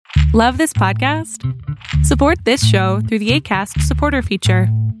Love this podcast? Support this show through the Acast supporter feature.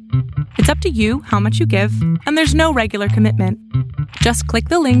 It's up to you how much you give, and there's no regular commitment. Just click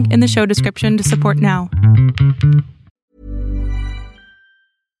the link in the show description to support now.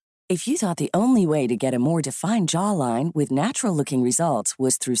 If you thought the only way to get a more defined jawline with natural-looking results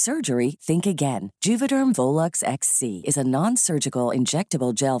was through surgery, think again. Juvederm Volux XC is a non-surgical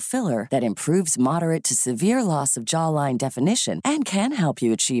injectable gel filler that improves moderate to severe loss of jawline definition and can help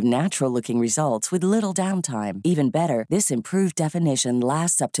you achieve natural-looking results with little downtime. Even better, this improved definition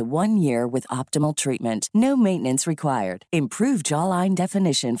lasts up to 1 year with optimal treatment. No maintenance required. Improve jawline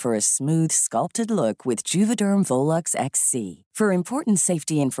definition for a smooth, sculpted look with Juvederm Volux XC. For important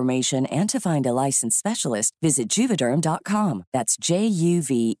safety information and to find a licensed specialist, visit Juvederm.com. That's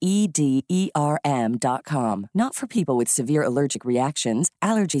Juvederm.com. Not for people with severe allergic reactions,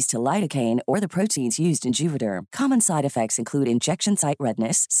 allergies to lidocaine, or the proteins used in Juvederm. Common side effects include injection site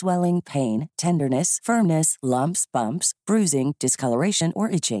redness, swelling, pain, tenderness, firmness, lumps, bumps, bruising, discoloration, or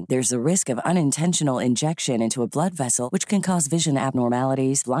itching. There's a risk of unintentional injection into a blood vessel, which can cause vision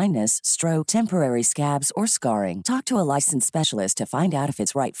abnormalities, blindness, stroke, temporary scabs, or scarring. Talk to a licensed specialist to find out if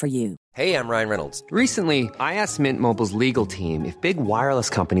it's right for you. Hey, I'm Ryan Reynolds. Recently, I asked Mint Mobile's legal team if big wireless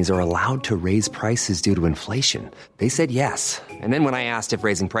companies are allowed to raise prices due to inflation. They said yes. And then when I asked if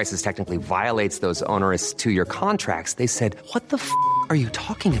raising prices technically violates those onerous two-year contracts, they said, "What the f*** are you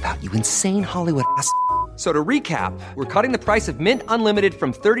talking about, you insane Hollywood ass?" So to recap, we're cutting the price of Mint Unlimited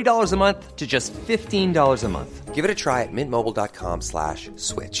from $30 a month to just $15 a month. Give it a try at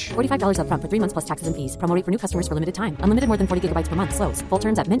mintmobile.com/switch. $45 up front for 3 months plus taxes and fees. Promo rate for new customers for limited time. Unlimited more than 40 gigabytes per month. Slows full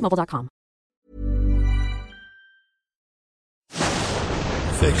terms at mintmobile.com.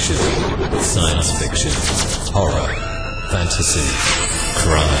 Fiction, science fiction, horror, fantasy,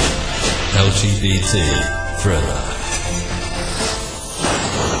 crime, LGBT, thriller.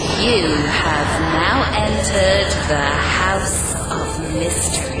 You have now entered the House of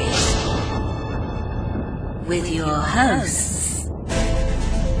Mystery with your hosts,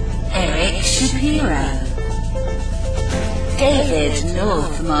 Eric Shapiro, David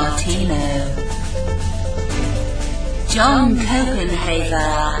North Martino, John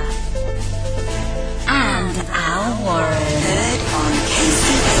Copenhaver, and Al Warren. Heard on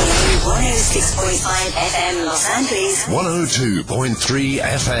KCAA 106.5 FM Los Angeles, 102.3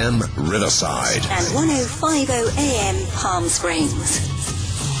 FM Riverside, and 105.0 AM Palm Springs.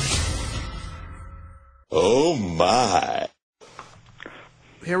 Oh my.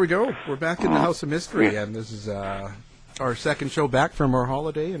 Here we go. We're back in the House of Mystery, and this is our second show back from our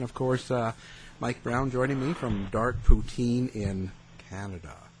holiday, and of course, Mike Brown joining me from Dark Poutine in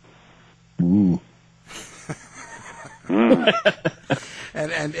Canada. Ooh.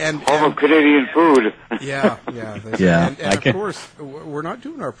 and home of Canadian food. Yeah. Yeah. And of course, we're not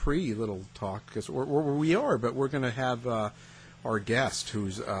doing our pre-little talk because we are, but we're going to have our guest,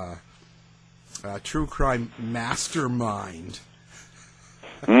 who's a true crime mastermind.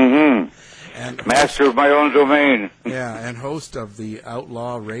 Mm-hmm. And master of my own domain. Yeah, and host of the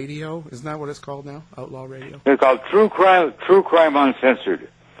Outlaw Radio. Isn't that what it's called now? Outlaw Radio? It's called True Crime Uncensored.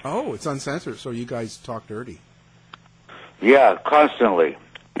 Oh, it's uncensored, so you guys talk dirty. Yeah, constantly.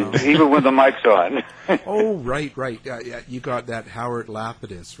 Even when the mic's on. Oh, right. Yeah, you got that Howard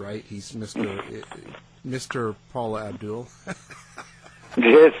Lapidus, right? He's Mr. Paula Abdul.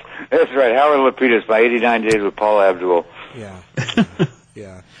 Yes, that's right. Howard Lapidus, my 89 Days with Paula Abdul. Yeah.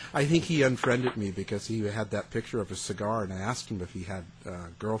 Yeah. I think he unfriended me because he had that picture of a cigar, and I asked him if he had a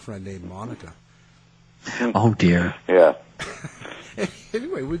girlfriend named Monica. Oh, dear. Yeah.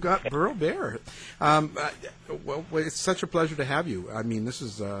 Anyway, we've got Burl Barer. Well, it's such a pleasure to have you. I mean, this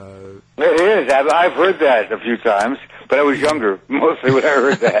is... It is. I've heard that a few times, but I was younger, mostly when I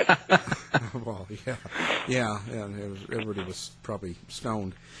heard that. Well, yeah. Everybody was probably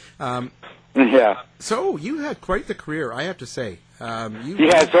stoned. Yeah. So, you had quite the career, I have to say.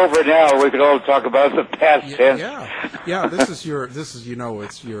 It's over now. We could all talk about the past tense. Yeah. This is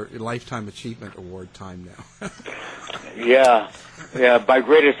it's your Lifetime Achievement Award time now. Yeah. My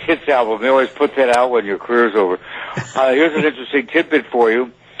greatest hits album. They always put that out when your career's over. Here's an interesting tidbit for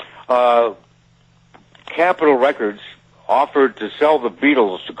you. Capitol Records offered to sell the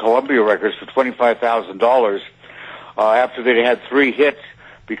Beatles to Columbia Records for $25,000 after they'd had 3 hits,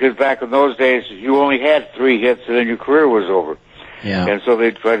 because back in those days you only had 3 hits and then your career was over. Yeah. And so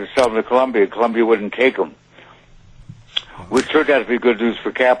they tried to sell them to Columbia. Columbia wouldn't take them, which turned out to be good news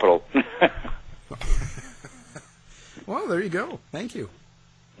for Capitol. Well, there you go. Thank you.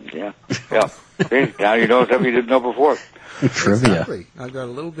 Yeah. See, now you know something you didn't know before. Trivia. Exactly. I've got a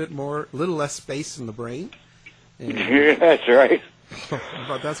little less space in the brain. Yeah, that's right.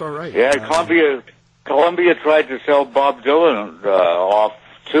 But that's all right. Yeah, Columbia tried to sell Bob Dylan off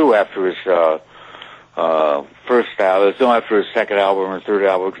too after his first album, no, after his second album or third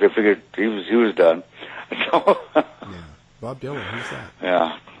album, because they figured he was done. So yeah, Bob Dylan, who's that?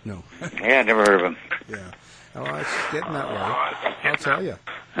 Yeah. No. Yeah, never heard of him. Yeah. Oh, it's getting that way. I'll tell you.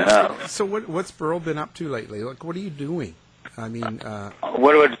 So what's Burl been up to lately? Like, what are you doing? I mean,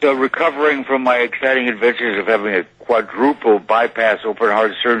 recovering from my exciting adventures of having a quadruple bypass open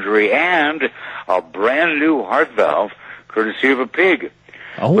heart surgery and a brand new heart valve, courtesy of a pig.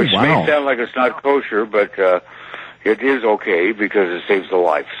 Oh, which wow. may sound like it's not kosher, but it is okay because it saves a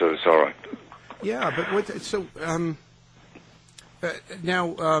life, so it's all right. Yeah, but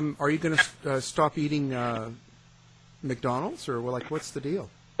now, are you going to stop eating McDonald's, or what's the deal?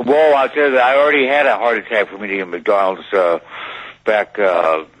 Well, I'll tell you that I already had a heart attack from eating at McDonald's back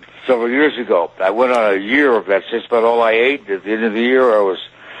several years ago. I went on a year of that's just about all I ate. At the end of the year,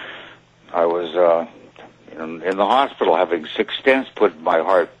 I was in the hospital having 6 stents put in my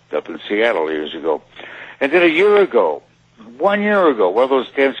heart up in Seattle years ago. And then 1 year ago, one of those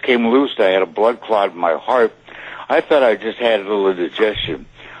stents came loose. I had a blood clot in my heart. I thought I just had a little indigestion.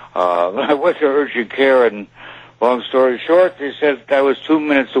 I went to urgent care, and long story short, they said I was 2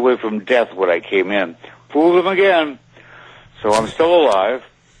 minutes away from death when I came in. Fooled them again. So I'm still alive,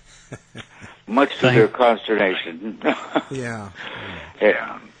 much to their consternation. Yeah.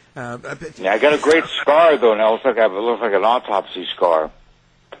 Yeah. I got a great scar, though, now. It looks like an autopsy scar.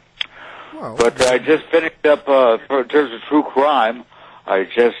 Well, but I just finished up, in terms of true crime, I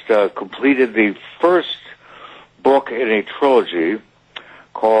just completed the first book in a trilogy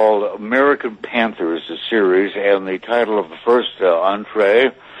called American Panthers, the series, and the title of the first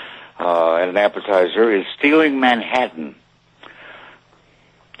entree and an appetizer is Stealing Manhattan.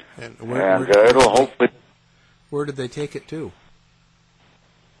 And it'll hopefully... Where did they take it to?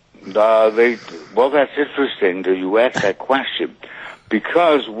 Well, that's interesting that you asked that question,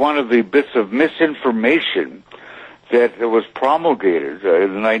 because one of the bits of misinformation that was promulgated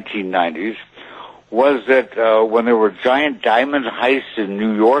in the 1990s was that when there were giant diamond heists in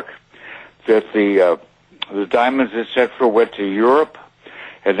New York, that the diamonds, etc., went to Europe,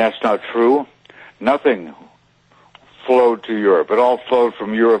 and that's not true. Nothing flowed to Europe. It all flowed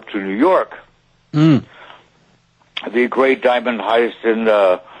from Europe to New York. Mm. The great diamond heist in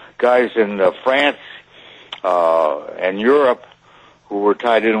guys in France and Europe who were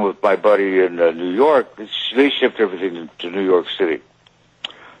tied in with my buddy in New York, they shipped everything to New York City.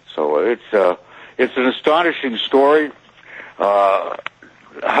 So it's an astonishing story. In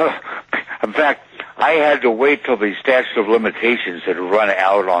fact, I had to wait till the statute of limitations had run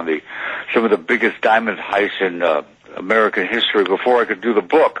out on some of the biggest diamond heists in American history before I could do the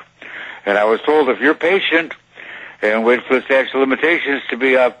book. And I was told, if you're patient and wait for the statute of limitations to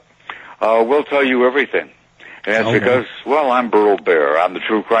be up, we'll tell you everything. And that's because, well, I'm Burl Barer. I'm the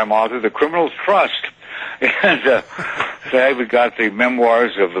true crime author, The Criminal's Trust. And I've got the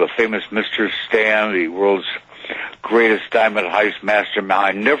memoirs of the famous Mr. Stan, the world's greatest diamond heist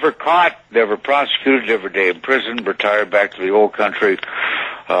mastermind, never caught, never prosecuted, never day in prison, retired back to the old country,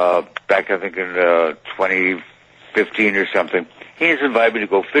 back I think in 2015 or something. He's invited me to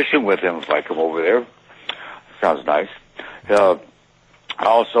go fishing with him if I come over there. Sounds nice.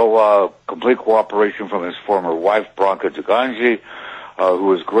 Also, complete cooperation from his former wife, Branka Duganji, who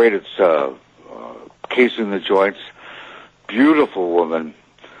was great at casing the joints. Beautiful woman,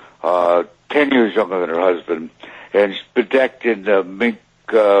 10 years younger than her husband, and bedecked in mink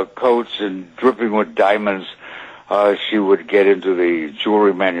coats and dripping with diamonds. She would get into the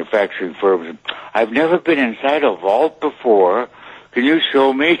jewelry manufacturing firms. I've never been inside a vault before. Can you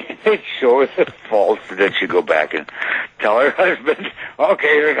show me? They'd show her the vault, and then she'd go back and tell her husband,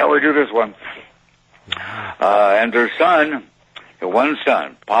 okay, here's how we do this one. And her son, one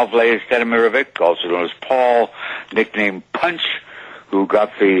son, Pavle Stedimirovic, also known as Paul, nicknamed Punch, who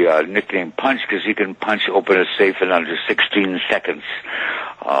got the nickname Punch because he can punch open a safe in under 16 seconds.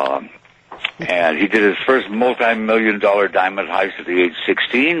 And he did his first multi-million-dollar diamond heist at the age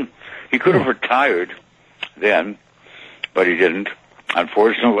 16. He could have retired then, but he didn't.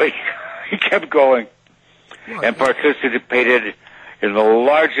 Unfortunately, he kept going and participated in the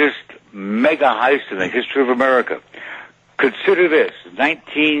largest mega heist in the history of America. Consider this,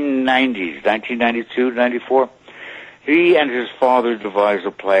 1990s, 1992, 94, he and his father devised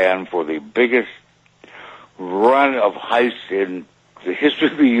a plan for the biggest run of heists in the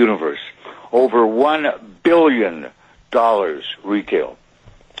history of the universe. Over $1 billion retail.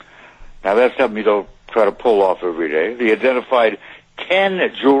 Now, that's something you don't try to pull off every day. They identified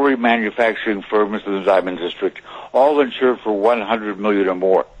 10 jewelry manufacturing firms in the Diamond District, all insured for $100 million or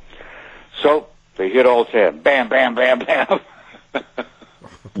more. So they hit all 10. Bam, bam, bam, bam.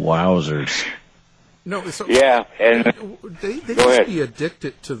 Wowzers. No, so yeah, and they go must ahead. be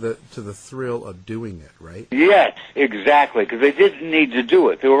addicted to the thrill of doing it, right? Yes, exactly, because they didn't need to do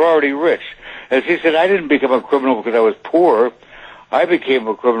it. They were already rich. As he said, I didn't become a criminal because I was poor. I became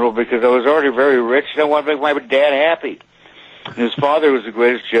a criminal because I was already very rich, and I wanted to make my dad happy. And his father was the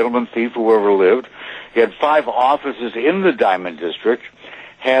greatest gentleman thief who ever lived. He had 5 offices in the Diamond District,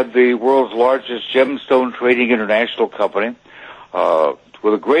 had the world's largest gemstone trading international company,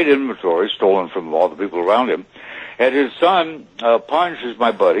 with a great inventory stolen from all the people around him. And his son, Punch, who's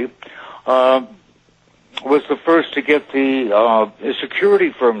my buddy, was the first to get the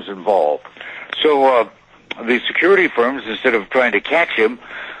security firms involved. So the security firms, instead of trying to catch him,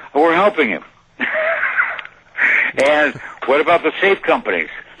 were helping him. And what about the safe companies?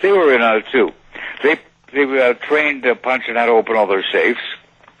 They were in on it too. They trained Punch on how to open all their safes.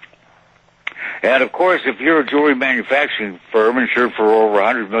 And, of course, if you're a jewelry manufacturing firm insured for over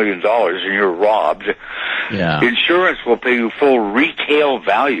 $100 million and you're robbed, insurance will pay you full retail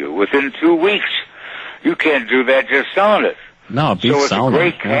value within 2 weeks. You can't do that just selling it. No, so it's a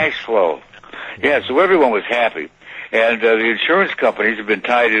great cash flow. Yeah, so everyone was happy. And the insurance companies have been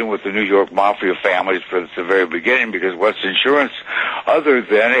tied in with the New York Mafia families since the very beginning, because what's insurance other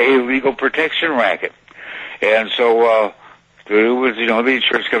than a legal protection racket? And so it was, the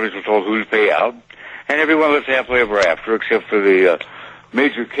insurance companies were told who to pay out, and everyone lived happily ever after, except for the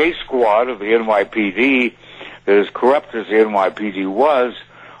major case squad of the NYPD, that as corrupt as the NYPD was,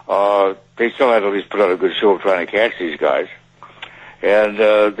 they still had to at least put out a good show of trying to catch these guys. And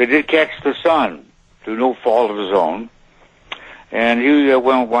they did catch the son, through no fault of his own, and he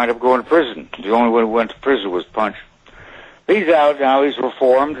wound up going to prison. The only one who went to prison was Punch. He's out now. He's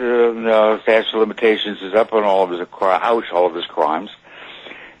reformed. Statute of limitations is up on all of his crimes.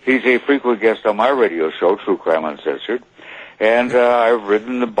 He's a frequent guest on my radio show, True Crime Uncensored, and I've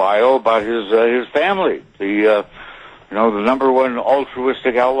written the bio about his family. The number one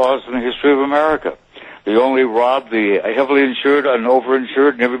altruistic outlaws in the history of America. They only robbed the heavily insured and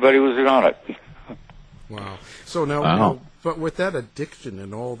overinsured, and everybody was in on it. Wow. So now, but with that addiction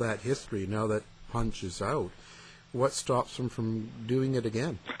and all that history, now that Punch is out, what stops him from doing it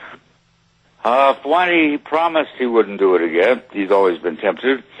again? He promised he wouldn't do it again. He's always been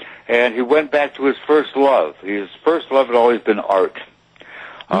tempted. And he went back to his first love. His first love had always been art.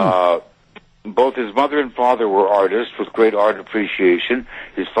 Both his mother and father were artists with great art appreciation.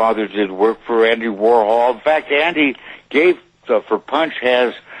 His father did work for Andy Warhol. In fact, Andy gave, for Punch,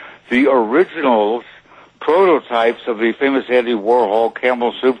 has the originals, prototypes of the famous Andy Warhol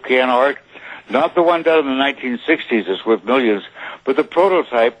Campbell soup can art. Not the one done in the 1960s that's worth millions, but the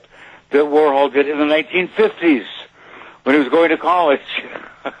prototype that Warhol did in the 1950s when he was going to college.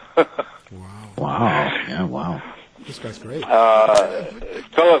 Wow. Yeah, wow. This guy's great.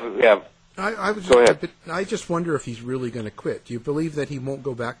 Yeah. I just wonder if he's really going to quit. Do you believe that he won't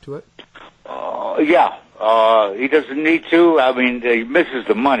go back to it? He doesn't need to. I mean, he misses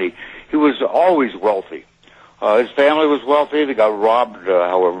the money. He was always wealthy. His family was wealthy. They got robbed,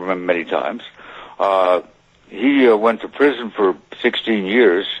 however, many times. He went to prison for 16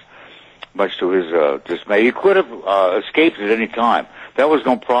 years, much to his dismay. He could have escaped at any time. That was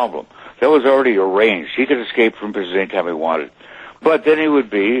no problem. That was already arranged. He could escape from prison anytime he wanted. But then he would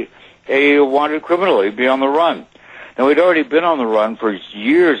be a wanted criminal. He'd be on the run. Now, he'd already been on the run for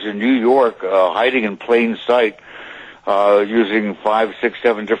years in New York, hiding in plain sight, using 5, 6,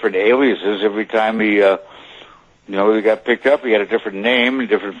 7 different aliases. Every time he got picked up, he had a different name and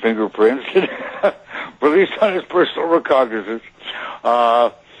different fingerprints, released on his personal recognizance.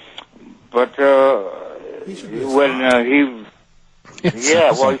 The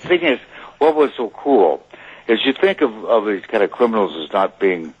thing is, what was so cool is you think of these kind of criminals as not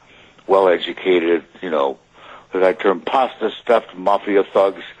being well-educated, that term pasta-stuffed mafia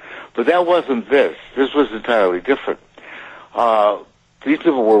thugs, but that wasn't this. This was entirely different. These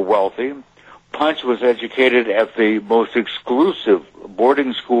people were wealthy. Punch was educated at the most exclusive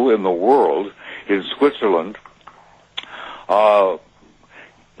boarding school in the world in Switzerland.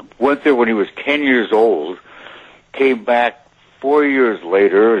 Went there when he was 10 years old, came back 4 years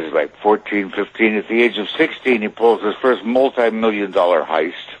later, he was like 14, 15. At the age of 16, he pulls his first multi-million-dollar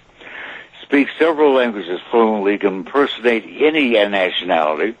heist, speaks several languages fluently, can impersonate any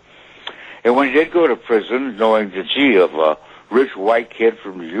nationality. And when he did go to prison, knowing that, a rich white kid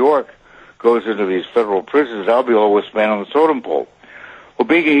from New York goes into these federal prisons, I'll be the lowest man on the totem pole. Well,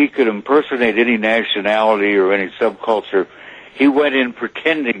 being he could impersonate any nationality or any subculture, he went in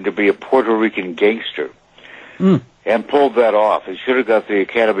pretending to be a Puerto Rican gangster and pulled that off. He should have got the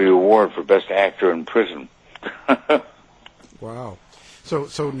Academy Award for Best Actor in Prison. Wow.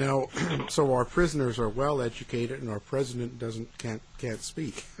 So now, so our prisoners are well educated, and our president can't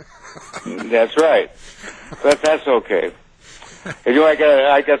speak. That's right. But that's okay. And,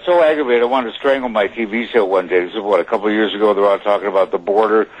 I got so aggravated I wanted to strangle my TV show one day. This is a couple of years ago. They were all talking about the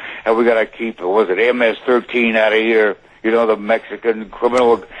border, and we got to keep MS-13 out of here. The Mexican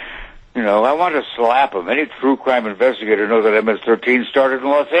criminal. I wanted to slap him. Any true crime investigator knows that MS-13 started in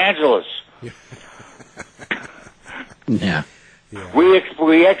Los Angeles. Yeah. We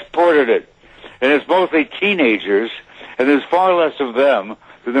exported it, and it's mostly teenagers, and there's far less of them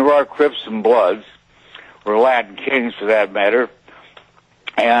than there are Crips and Bloods, or Latin Kings for that matter.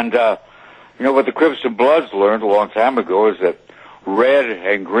 And what the Crips and Bloods learned a long time ago is that red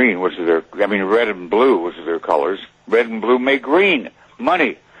and green, red and blue, which are their colors, red and blue make green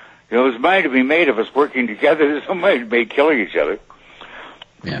money. There's money to be made of us working together. There's no money to be killing each other.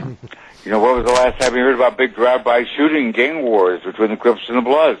 Yeah. What was the last time you heard about big drive-by shooting gang wars between the Crips and the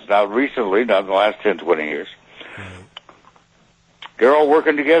Bloods? Not recently, not in the last 10, 20 years. They're all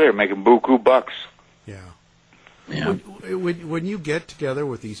working together, making buku bucks. Yeah. Yeah. When you get together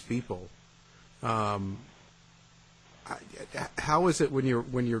with these people, how is it when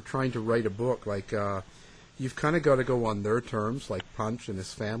you're trying to write a book? Like, you've kind of got to go on their terms, like Punch and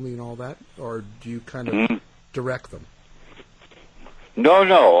his family and all that, or do you kind of direct them? No.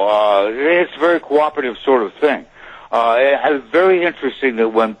 It's a very cooperative sort of thing. It's very interesting that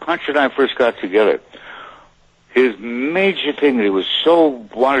when Punch and I first got together, his major thing that he was so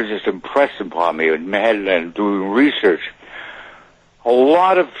wanted to just impress upon me and doing research, a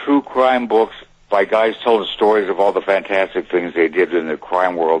lot of true crime books by guys telling stories of all the fantastic things they did in the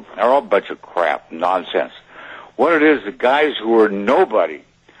crime world are all a bunch of crap, nonsense. What it is, the guys who are nobody,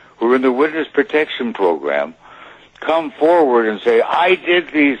 who are in the witness protection program, come forward and say, I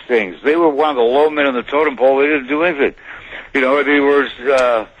did these things. They were one of the low men on the totem pole. They didn't do anything. They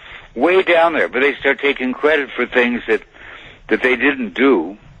were way down there, but they start taking credit for things that they didn't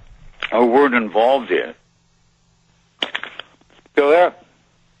do or weren't involved in. Still there?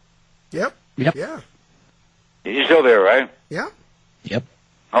 Yep. Yeah. You're still there, right? Yeah. Yep.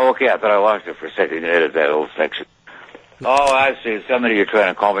 Oh, okay. I thought I lost it for a second. You edit that whole section. Oh, I see. Somebody you're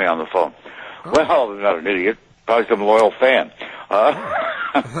trying to call me on the phone. Oh. Well, I'm not an idiot. Probably some loyal fan.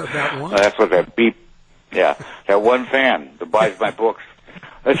 That one? That's what that beep. Yeah, that one fan that buys my books.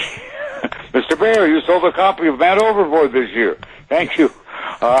 Mr. Bear, you sold a copy of Man Overboard this year. Thank you.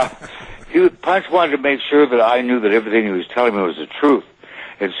 Punch wanted to make sure that I knew that everything he was telling me was the truth.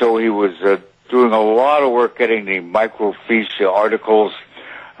 And so he was doing a lot of work getting the microfiche articles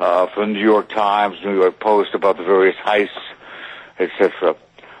from the New York Times, New York Post about the various heists, etc.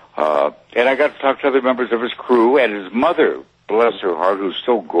 And I got to talk to other members of his crew and his mother, bless her heart, who's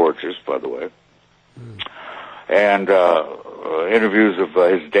still gorgeous, by the way. And interviews of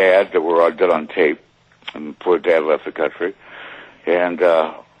his dad that were done on tape before Dad left the country. And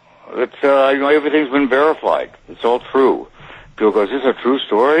everything's been verified. It's all true. People go, is this a true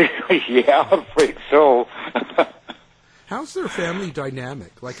story? Yeah, I'm afraid so. How's their family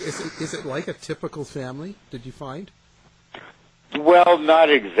dynamic? Like, is it like a typical family, did you find? Well, not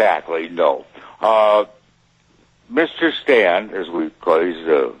exactly, no. Mr. Stan, as we call it, he's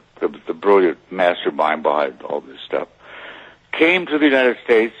the brilliant mastermind behind all this stuff, came to the United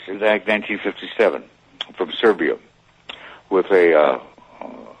States in 1957 from Serbia with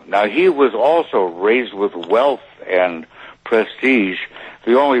now he was also raised with wealth and prestige.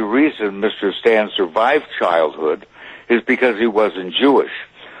 The only reason Mr. Stan survived childhood is because he wasn't Jewish.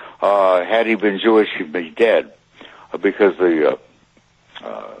 Had he been Jewish, he'd be dead, because the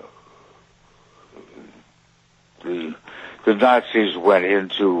Nazis went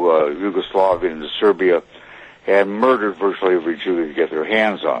into Yugoslavia, into Serbia, and murdered virtually every Jew they could get their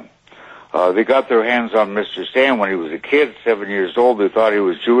hands on. They got their hands on Mr. Stan when he was a kid, 7 years old. They thought he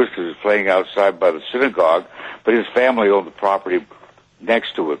was Jewish because he was playing outside by the synagogue, but his family owned the property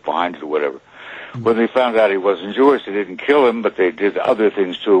next to it, behind it, or whatever. When they found out he wasn't Jewish, they didn't kill him, but they did other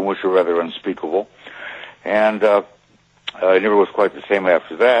things to him which were rather unspeakable. And he never was quite the same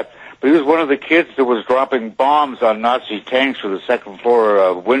after that. But he was one of the kids that was dropping bombs on Nazi tanks for the second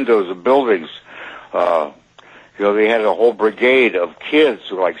floor windows of buildings. They had a whole brigade of kids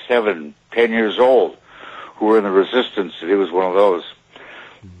who were like 7, 10 years old who were in the resistance, and he was one of those.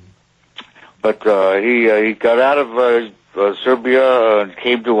 But he got out of Serbia and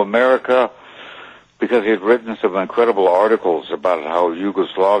came to America because he had written some incredible articles about how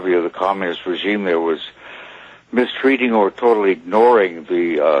Yugoslavia, the communist regime there, was mistreating or totally ignoring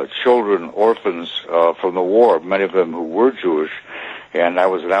the children, orphans from the war, many of them who were Jewish, and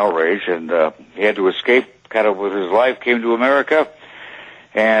that was an outrage, and he had to escape kind of with his life, came to America,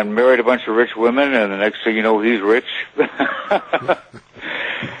 and married a bunch of rich women, and the next thing you know, he's rich.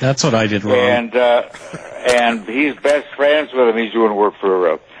 That's what I did wrong. And he's best friends with him. He's doing work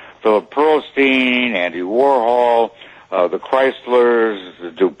for Philip Pearlstein, Andy Warhol, the Chryslers,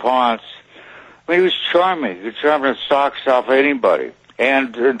 the DuPonts. I mean, he was charming. He was charming to socks off anybody,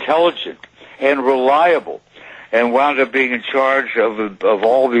 and intelligent, and reliable, and wound up being in charge of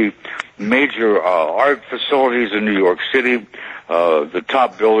all the major art facilities in New York City, the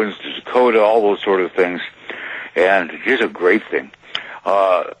top buildings, the Dakota, all those sort of things. And here's a great thing.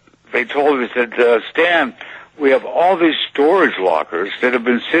 They told me, they said, Stan, we have all these storage lockers that have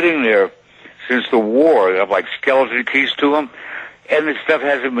been sitting there since the war. They have like skeleton keys to them. And this stuff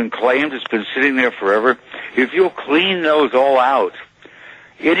hasn't been claimed. It's been sitting there forever. If you'll clean those all out,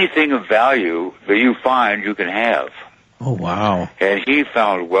 anything of value that you find, you can have. Oh, wow. And he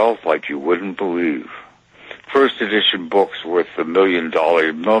found wealth like you wouldn't believe. First edition books worth $1 million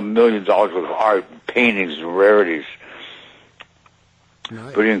worth of art, paintings, and rarities.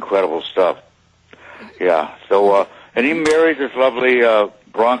 Nice. Pretty incredible stuff. Yeah. So, and he married this lovely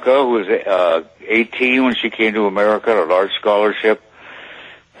Bronca, who was 18 when she came to America on an art scholarship.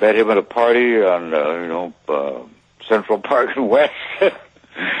 Met him at a party on, Central Park and West.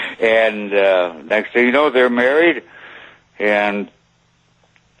 And next thing you know, they're married. And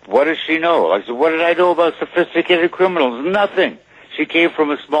what does she know? I said, what did I know about sophisticated criminals? Nothing. She came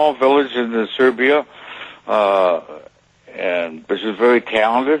from a small village in Serbia, but she was very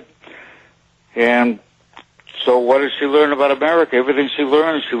talented. And so what does she learn about America? Everything she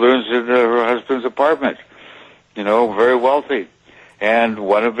learns in her husband's apartment. Very wealthy. And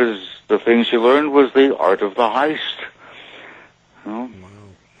one of the things she learned was the art of the heist. Wow.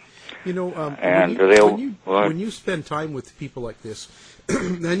 When you spend time with people like this,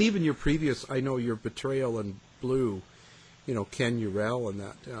 and even your previous, I know your Betrayal in Blue, Ken Urell and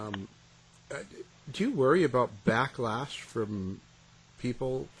that, do you worry about backlash from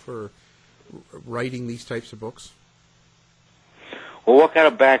people for writing these types of books? Well, what kind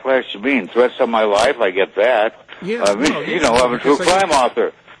of backlash do you mean? Threats on my life? I get that. Yeah, I'm a true crime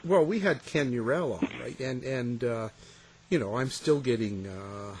author. Well, we had Ken Urell on, right? And I'm still getting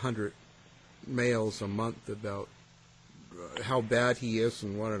 100 mails a month about how bad he is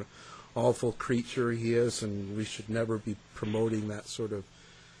and what an awful creature he is, and we should never be promoting that sort of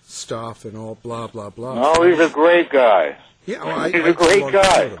stuff and all blah, blah, blah. Oh, he's a great guy. Yeah, he's a great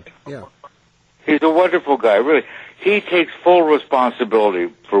guy. Yeah. He's a wonderful guy, really. He takes full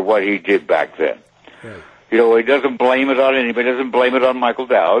responsibility for what he did back then. Right. He doesn't blame it on anybody. He doesn't blame it on Michael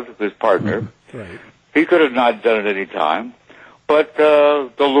Dowd, his partner. Right. He could have not done it any time. But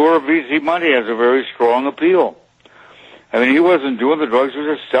the lure of easy money has a very strong appeal. I mean, he wasn't doing the drugs, he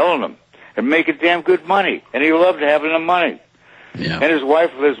was just selling them and making damn good money. And he loved having the money. Yeah. And his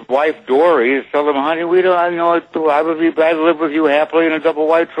wife Dory, is telling him, honey, I would be glad to live with you happily in a double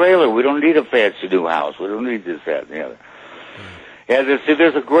wide trailer. We don't need a fancy new house. We don't need this, that, and the other. And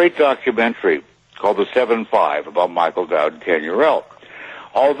there's a great documentary called The 7-5 about Michael Dowd and Ken Urell.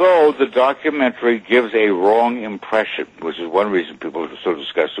 Although the documentary gives a wrong impression, which is one reason people are so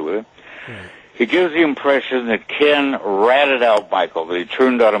disgusted with it, it gives the impression that Ken ratted out Michael, that he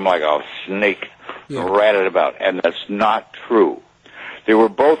turned on him like a snake. Ratted about, and that's not true. They were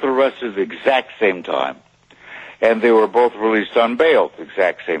both arrested at the exact same time, and they were both released on bail at the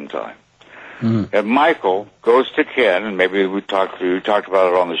exact same time. And Michael goes to Ken, and maybe you talked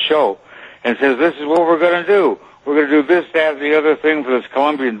about it on the show, and says, this is what we're going to do. We're going to do this, that, and the other thing for this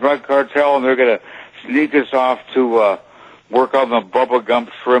Colombian drug cartel, and they're going to sneak us off to work on the Bubba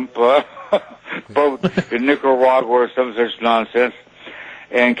Gump shrimp boat in Nicaragua or some such nonsense.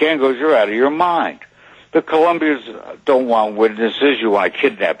 And Ken goes, you're out of your mind. The Colombians don't want witnesses. You want to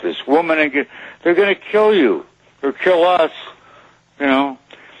kidnap this woman, and they're going to kill you or kill us,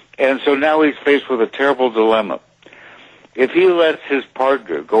 And so now he's faced with a terrible dilemma. If he lets his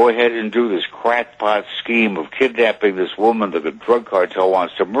partner go ahead and do this crackpot scheme of kidnapping this woman that the drug cartel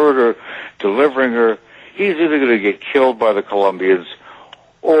wants to murder, delivering her, he's either going to get killed by the Colombians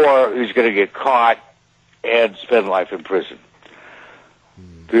or he's going to get caught and spend life in prison.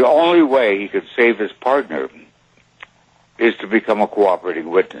 The only way he could save his partner is to become a cooperating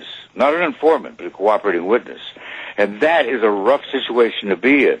witness. Not an informant, but a cooperating witness. And that is a rough situation to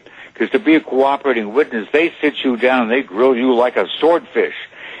be in. Because to be a cooperating witness, they sit you down and they grill you like a swordfish.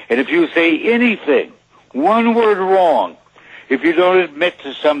 And if you say anything, one word wrong, if you don't admit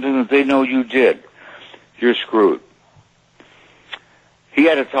to something that they know you did, you're screwed. He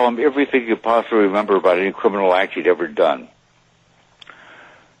had to tell him everything he could possibly remember about any criminal act he'd ever done.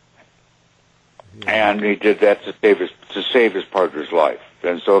 Yeah. And he did that to save his partner's life.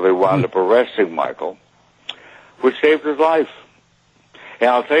 And so they wound up arresting Michael, which saved his life. And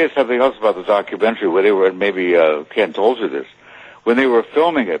I'll tell you something else about the documentary where they were, and maybe Ken told you this. When they were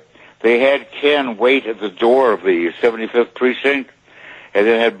filming it, they had Ken wait at the door of the 75th precinct, and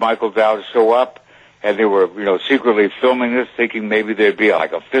then had Michael Dowd show up, and they were, secretly filming this, thinking maybe there'd be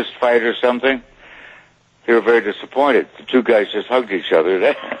like a fist fight or something. They were very disappointed. The two guys just hugged each other.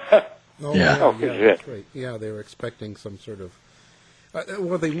 Yeah, that's right. Yeah, they were expecting some sort of.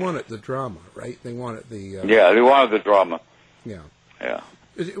 They wanted the drama, right? They wanted the. Yeah, they wanted the drama. Yeah. Yeah.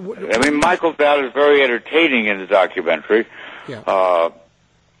 Michael Dowd is very entertaining in the documentary. Yeah.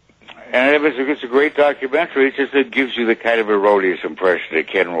 And it's a great documentary. It's just it gives you the kind of erroneous impression that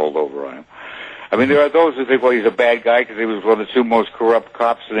Ken rolled over on him. There are those who think, well, he's a bad guy because he was one of the two most corrupt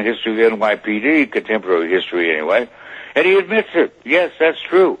cops in the history of the NYPD, contemporary history anyway. And he admits it. Yes, that's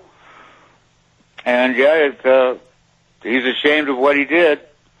true. And, he's ashamed of what he did.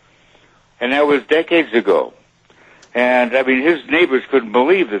 And that was decades ago. And, his neighbors couldn't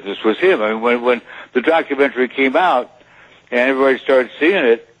believe that this was him. When the documentary came out and everybody started seeing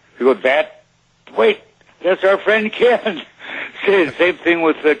it, they go, that's our friend Ken. Same thing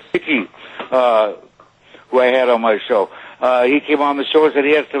with Tiki, who I had on my show. He came on the show and said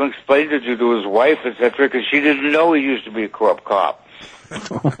he had some explain to do to his wife, etc., because she didn't know he used to be a corrupt cop.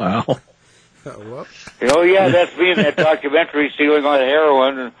 Oh, wow. That's me in that documentary stealing on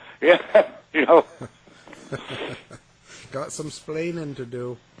heroin. And, Got some splaining to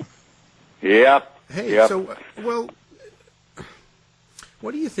do. Yep. Hey, yep. So,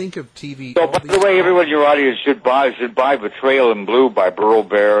 what do you think of TV? So, by the way, everyone in your audience should buy Betrayal in Blue by Burl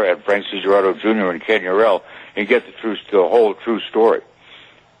Barer and Frank C. Gerardo Jr. and Ken Urell and get the whole true story.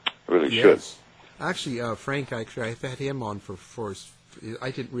 Really should. Actually, Frank, I've had him on for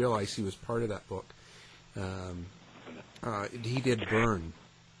I didn't realize he was part of that book. He did Burn.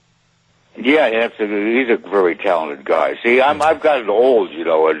 Yeah, he's a very talented guy. See, I've gotten old,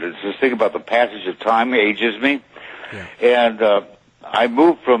 and it's this thing about the passage of time ages me. Yeah. And I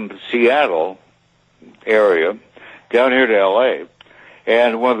moved from the Seattle area down here to L.A.,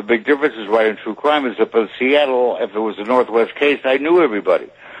 and one of the big differences writing true crime is that in Seattle, if it was a Northwest case, I knew everybody.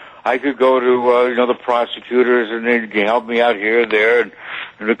 I could go to, the prosecutors, and they'd help me out here and there, and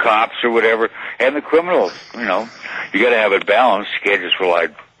the cops or whatever, and the criminals, You got to have it balanced. You can't just rely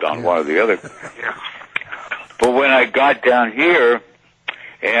on one or the other. But when I got down here,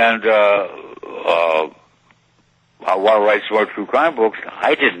 and I want to write some more true crime books,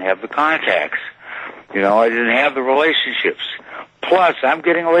 I didn't have the contacts. I didn't have the relationships. Plus, I'm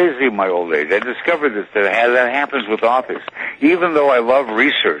getting lazy in my old age. I discovered that happens with authors. Even though I love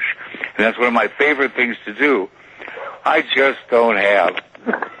research, and that's one of my favorite things to do, I just don't have,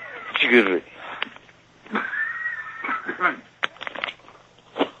 excuse me,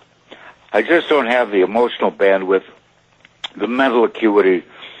 I just don't have the emotional bandwidth, the mental acuity,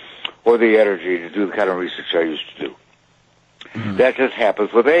 or the energy to do the kind of research I used to do. Mm-hmm. That just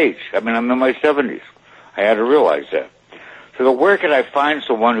happens with age. I'm in my 70s. I had to realize that. So where can I find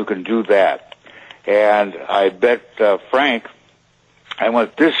someone who can do that? And I bet Frank, I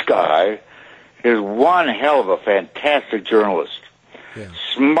went, this guy is one hell of a fantastic journalist. Yeah.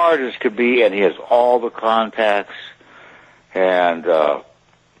 Smart as could be, and he has all the contacts. And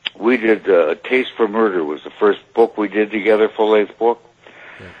we did A Taste for Murder was the first book we did together, full-length book.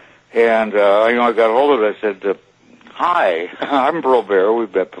 Yeah. And, I got a hold of it. I said, hi, I'm Burl Barer.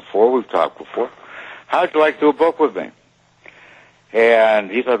 We've met before. We've talked before. How'd you like to do a book with me? And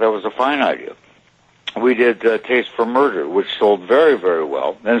he thought that was a fine idea. We did Taste for Murder, which sold very, very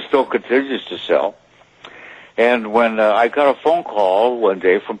well, and still continues to sell. And when I got a phone call one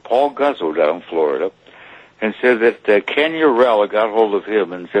day from Paul Guzzo down in Florida, and said that Ken Urell, I got hold of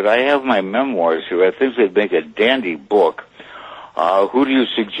him and said, I have my memoirs here. I think they'd make a dandy book. Who do you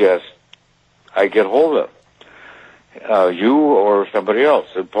suggest I get hold of? You or somebody else?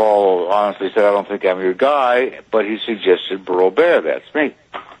 And Paul honestly said, I don't think I'm your guy, but he suggested Burl Barer. That's me.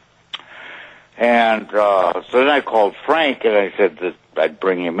 And so then I called Frank, and I said that I'd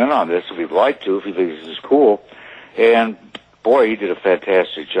bring him in on this if he'd like to, if he thinks this is cool. And, boy, he did a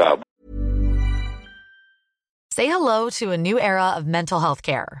fantastic job. Say hello to a new era of mental health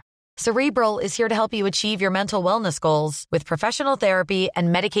care. Cerebral is here to help you achieve your mental wellness goals with professional therapy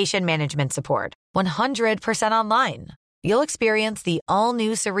and medication management support. 100% online. You'll experience the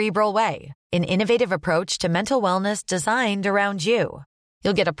all-new Cerebral Way, an innovative approach to mental wellness designed around you.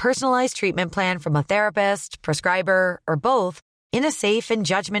 You'll get a personalized treatment plan from a therapist, prescriber, or both in a safe and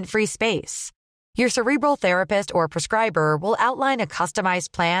judgment-free space. Your Cerebral therapist or prescriber will outline a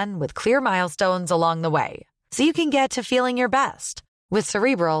customized plan with clear milestones along the way, so you can get to feeling your best. With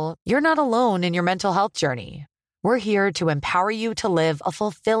Cerebral, you're not alone in your mental health journey. We're here to empower you to live a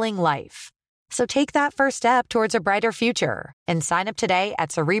fulfilling life. So take that first step towards a brighter future and sign up today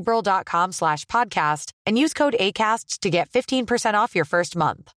at Cerebral.com/podcast and use code ACAST to get 15% off your first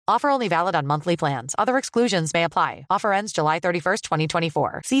month. Offer only valid on monthly plans. Other exclusions may apply. Offer ends July 31st,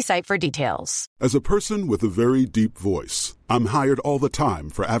 2024. See site for details. As a person with a very deep voice, I'm hired all the time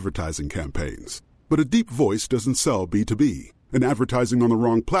for advertising campaigns. But a deep voice doesn't sell B2B, and advertising on the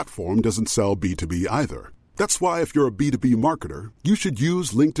wrong platform doesn't sell B2B either. That's why if you're a B2B marketer, you should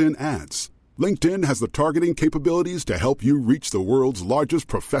use LinkedIn ads. LinkedIn has the targeting capabilities to help you reach the world's largest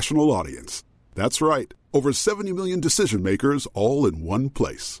professional audience. That's right, over 70 million decision makers all in one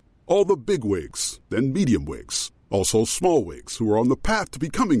place. All the big wigs, then medium wigs, also small wigs who are on the path to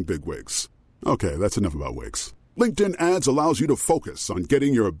becoming big wigs. Okay, that's enough about wigs. LinkedIn ads allows you to focus on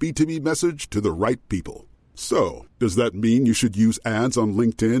getting your B2B message to the right people. So, does that mean you should use ads on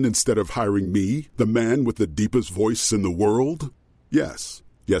LinkedIn instead of hiring me, the man with the deepest voice in the world? Yes.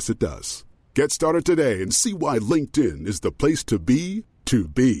 Yes, it does. Get started today and see why LinkedIn is the place to be to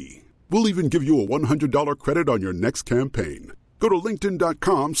be. We'll even give you a $100 credit on your next campaign. Go to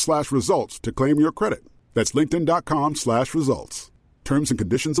linkedin.com/results to claim your credit. That's linkedin.com/results. Terms and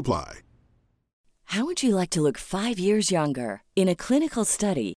conditions apply. How would you like to look 5 years younger? In a clinical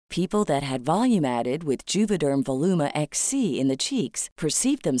study, people that had volume added with Juvederm Voluma XC in the cheeks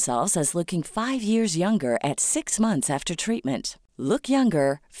perceived themselves as looking 5 years younger at 6 months after treatment. Look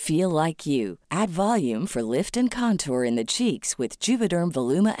younger, feel like you. Add volume for lift and contour in the cheeks with Juvederm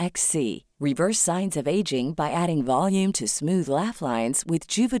Voluma XC. Reverse signs of aging by adding volume to smooth laugh lines with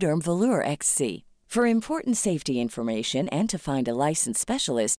Juvederm Volure XC. For important safety information and to find a licensed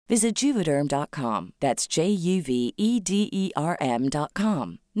specialist, visit Juvederm.com. That's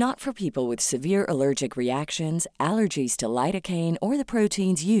JUVEDERM.com. Not for people with severe allergic reactions, allergies to lidocaine, or the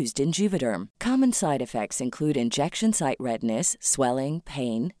proteins used in Juvederm. Common side effects include injection site redness, swelling,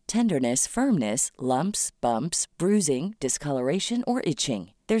 pain, tenderness, firmness, lumps, bumps, bruising, discoloration, or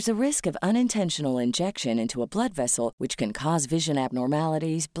itching. There's a risk of unintentional injection into a blood vessel, which can cause vision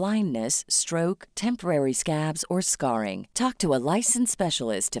abnormalities, blindness, stroke, temporary scabs, or scarring. Talk to a licensed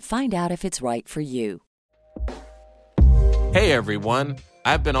specialist to find out if it's right for you. Hey everyone,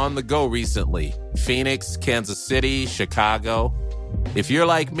 I've been on the go recently. Phoenix, Kansas City, Chicago. If you're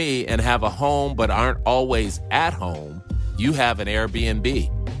like me and have a home but aren't always at home, you have an Airbnb.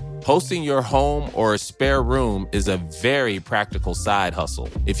 Hosting your home or a spare room is a very practical side hustle.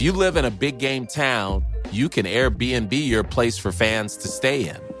 If you live in a big game town, you can Airbnb your place for fans to stay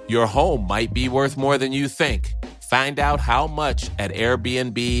in. Your home might be worth more than you think. Find out how much at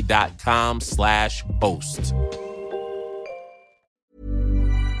airbnb.com/host.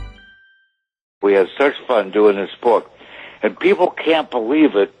 We had such fun doing this book, and people can't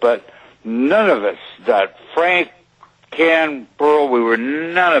believe it, but none of us, not Frank, Ken, Burl, we were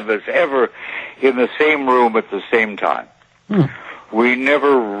none of us ever in the same room at the same time. We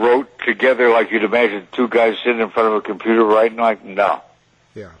never wrote together like you'd imagine two guys sitting in front of a computer writing. Like, no.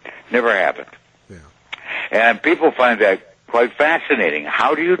 Yeah. Never happened. Yeah. And people find that quite fascinating.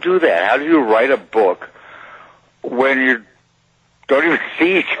 How do you do that? How do you write a book when you don't even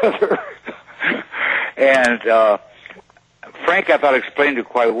see each other? And Frank, I thought, explained it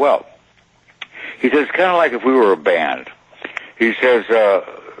quite well. He says, it's kind of like if we were a band. He says,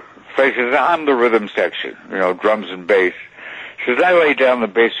 Frank says, I'm the rhythm section, drums and bass. He says, I lay down the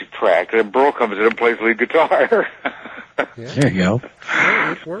basic track, and then Burl comes in and plays lead guitar. There you go.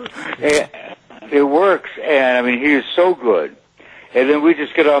 It works. It works, and, I mean, he is so good. And then we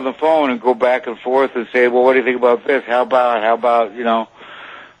just get on the phone and go back and forth and say, well, what do you think about this? How about,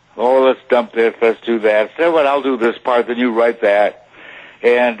 oh, let's dump this, let's do that. So what, I'll do this part, then you write that.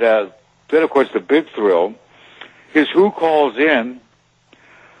 And then, of course, the big thrill is who calls in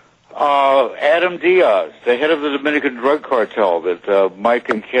Adam Diaz, the head of the Dominican drug cartel that Mike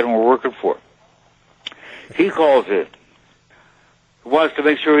and Ken were working for. He calls in. He wants to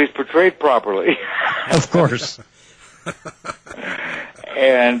make sure he's portrayed properly. Of course.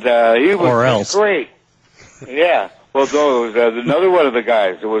 And he was great. Yeah. Well, no, it was another one of the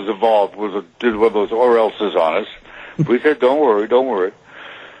guys that was involved did one of those or else's on us. We said, don't worry.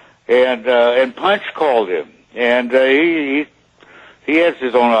 And Punch called him, and he has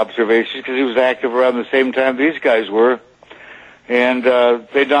his own observations because he was active around the same time these guys were, and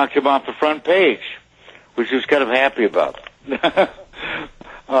they knocked him off the front page, which he was kind of happy about.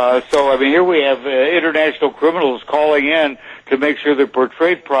 So, I mean, here we have international criminals calling in to make sure they're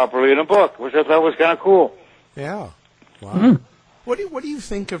portrayed properly in a book, which I thought was kind of cool. Yeah. Wow. What do you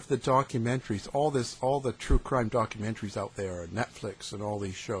think of the documentaries? All the true crime documentaries out there, Netflix and all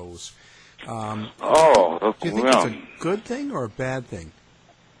these shows. Do you think it's a good thing or a bad thing?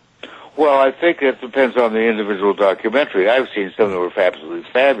 Well, I think it depends on the individual documentary. I've seen some that were absolutely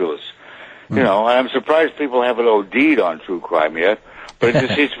fabulous. You know, and I'm surprised people haven't OD'd on true crime yet. But it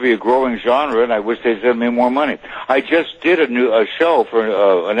just seems to be a growing genre, and I wish they'd send me more money. I just did a show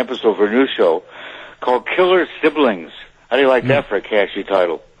for an episode for a new show called Killer Siblings. How do you like that for a catchy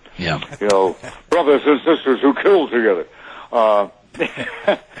title? Yeah. You know, brothers and sisters who kill together. So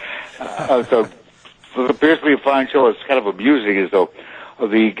it appears to be a fine show. It's kind of amusing, as though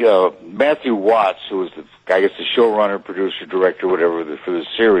the Matthew Watts, who was the showrunner, producer, director, whatever for the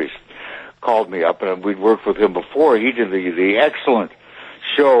series, called me up, and we'd worked with him before. He did the excellent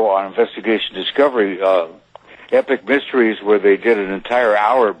show on Investigation Discovery, Epic Mysteries, where they did an entire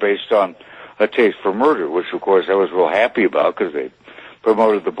hour based on A Taste for Murder, which, of course, I was real happy about because they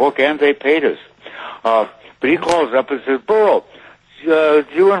promoted the book and they paid us. But he calls up and says, Burl, do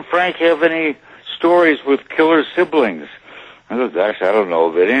you and Frank have any stories with killer siblings? I said, gosh, I don't know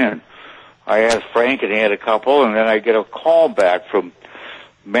of it in. I asked Frank, and he had a couple, and then I get a call back from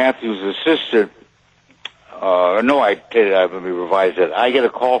Matthew's assistant. Let me revise that. I get a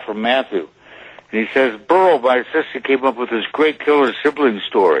call from Matthew, and he says, Burl, my assistant came up with this great killer sibling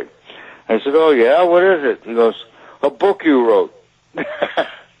story. I said, oh, yeah? What is it? He goes, a book you wrote.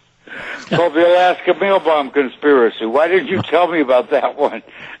 Called The Alaska Mail Bomb Conspiracy. Why didn't you tell me about that one?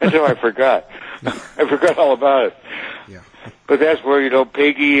 Until I forgot. I forgot all about it. Yeah. But that's where,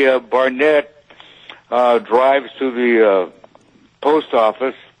 Peggy Barnett drives to the post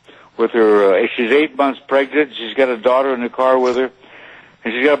office with her, she's 8 months pregnant, she's got a daughter in the car with her,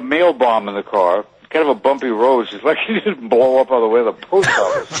 and she's got a mail bomb in the car. Kind of a bumpy road. She's like, she didn't blow up all the way to the post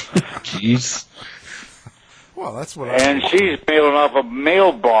office. Jeez. Well, that's what And she's mailing off a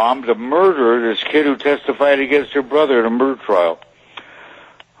mail bomb to murder this kid who testified against her brother in a murder trial.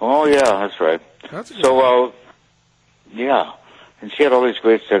 Oh, yeah, that's right. So, yeah. And she had all these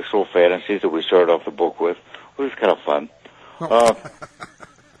great sexual fantasies that we started off the book with. It was kind of fun.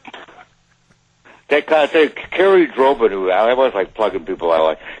 That guy, Carrie Drobin, who I always like plugging people I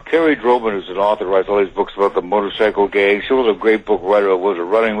like. Carrie Drobin, who's an author, writes all these books about the motorcycle gang. She was a great book writer. Was it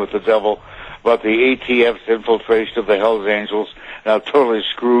Running with the Devil? About the ATF's infiltration of the Hells Angels, and how totally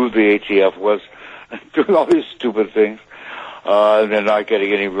screwed the ATF was, doing all these stupid things, and then not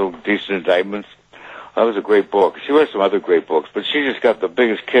getting any real decent indictments. That was a great book. She wrote some other great books, but she just got the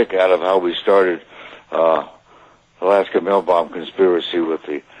biggest kick out of how we started Alaska Mail Bomb Conspiracy with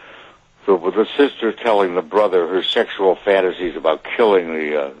the sister telling the brother her sexual fantasies about killing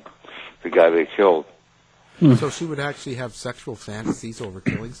the guy they killed. So she would actually have sexual fantasies over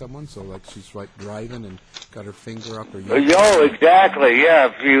killing someone. So like she's like driving and got her finger up her. Exactly.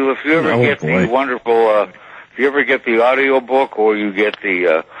 Yeah. If you ever get the wonderful, if you ever get the audio book or you get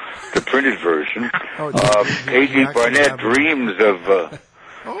the printed version, Peggy Barnett dreams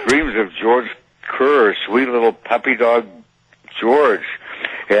of George Kerr, sweet little puppy dog George.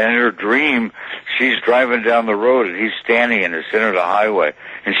 And in her dream, she's driving down the road, and he's standing in the center of the highway,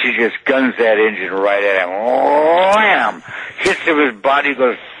 and she just guns that engine right at him. Wham! Hits him, his body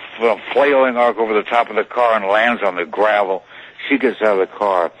goes flailing arc over the top of the car and lands on the gravel. She gets out of the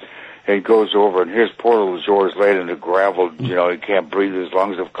car and goes over, and here's poor little George laying in the gravel. He can't breathe. His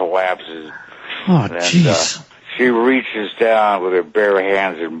lungs have collapsed. Oh, jeez. She reaches down with her bare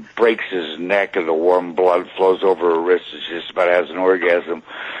hands and breaks his neck, and the warm blood flows over her wrist, and she just about has an orgasm.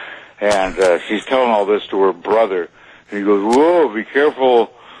 And she's telling all this to her brother. And he goes, whoa, be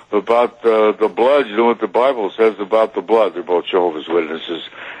careful about the blood. You know what the Bible says about the blood. They're both Jehovah's Witnesses.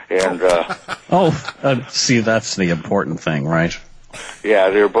 And see, that's the important thing, right?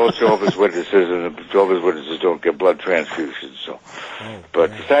 Yeah, they're both Jehovah's Witnesses, and the Jehovah's Witnesses don't get blood transfusions. So,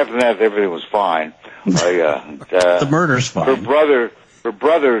 but aside from that, everything was fine. The murder's fine. Her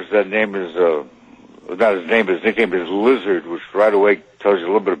brother's name is not his name, his nickname is Lizard, which right away tells you a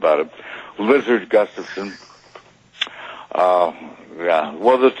little bit about him. Lizard Gustafson. Well,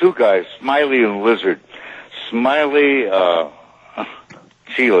 the two guys, Smiley and Lizard. Smiley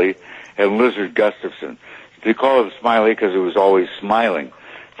Cheeley and Lizard Gustafson. They call him Smiley because he was always smiling.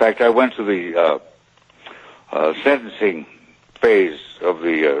 In fact, I went to the sentencing phase of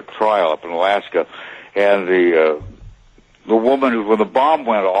the trial up in Alaska, and the woman who, when the bomb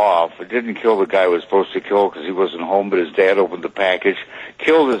went off, it didn't kill the guy who was supposed to kill because he wasn't home, but his dad opened the package,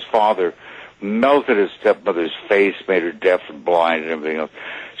 killed his father, melted his stepmother's face, made her deaf and blind and everything else.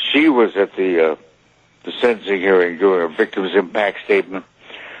 She was at the sentencing hearing doing a victim's impact statement.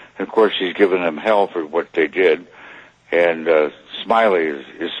 And of course, she's giving them hell for what they did. And Smiley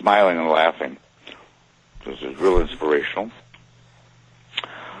is smiling and laughing. This is real inspirational.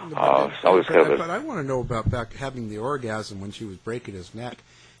 But I want to know about having the orgasm when she was breaking his neck.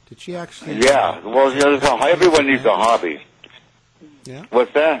 Did she actually? Yeah. Well, everyone needs a hobby. Yeah.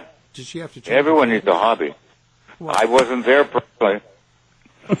 What's that? Did she have to? Everyone needs a hobby. Well, I wasn't there personally.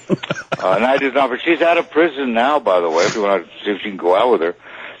 And I did not. But she's out of prison now, by the way. If you want to see if you can go out with her,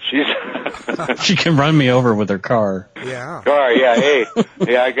 she can run me over with her car. Yeah. Car, yeah. Hey,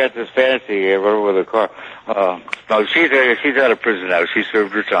 yeah. I got this fantasy. Run over with her car. No, she's out of prison now. She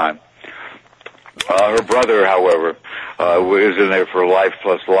served her time. Her brother, however, is in there for life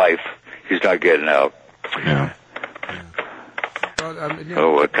plus life. He's not getting out. Yeah.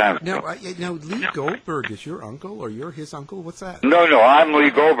 Now, Lee Goldberg is your uncle, or you're his uncle? What's that? No, I'm Lee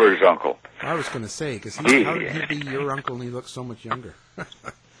Goldberg's uncle. I was going to say, because how did he be your uncle and he looks so much younger?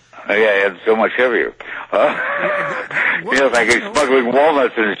 Yeah, and so much heavier. Like he's smuggling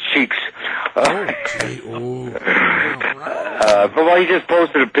walnuts in his cheeks. Well, he just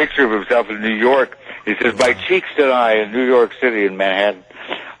posted a picture of himself in New York. He says, "My cheeks tonight in New York City in Manhattan."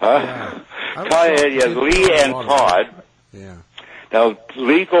 Lee and Todd. Yeah. Now,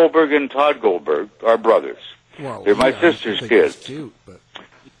 Lee Goldberg and Todd Goldberg are brothers. Well, they're my sister's kids. Cute, but...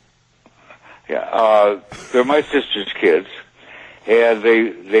 Yeah, they're my sister's kids, and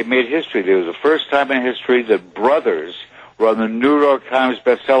they made history. There was the first time in history that brothers were on the New York Times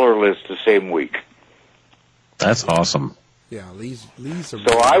bestseller list the same week. That's awesome. Yeah, Lee's. So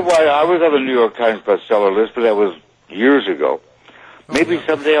I was on the New York Times bestseller list, but that was years ago. Maybe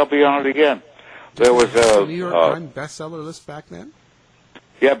someday I'll be on it again. There was a New York Times bestseller list back then.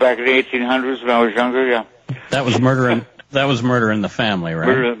 Yeah, back in the 1800s when I was younger. Yeah. That was Murder in the Family,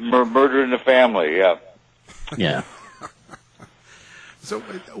 right? Murder in the Family. Yeah. Yeah. So,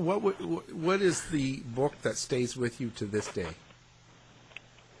 what is the book that stays with you to this day?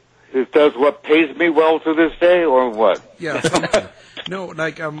 It does what pays me well to this day, or what? Yeah.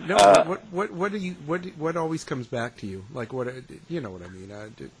 What always comes back to you? Like what? You know what I mean?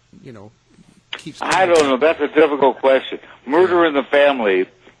 Keeps. I don't know. That's a difficult question. Murder in the Family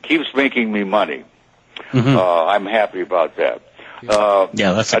keeps making me money. Mm-hmm. I'm happy about that.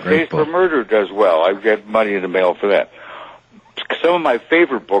 That's a great Taste book. for Murder does well. I get money in the mail for that. Some of my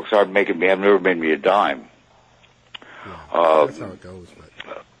favorite books have never made me a dime. That's how it goes.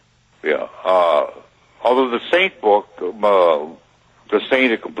 But. Yeah. Although the Saint book, The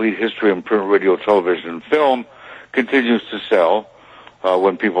Saint, A Complete History in Print, Radio, Television, and Film, continues to sell.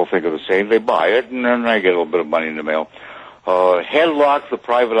 When people think of the Saint, they buy it, and then I get a little bit of money in the mail. Headlock, The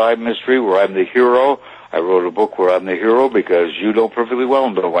Private Eye Mystery, where I'm the hero. I wrote a book where I'm the hero because you know perfectly well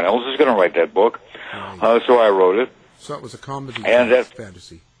no one else is going to write that book. So I wrote it. So it was a comedy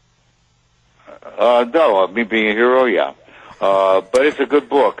fantasy? No, me being a hero, yeah. But it's a good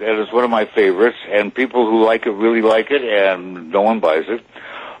book, and it's one of my favorites, and people who like it really like it, and no one buys it.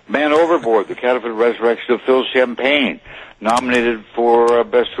 Man Overboard, The Counterfeit Resurrection of Phil Champagne, nominated for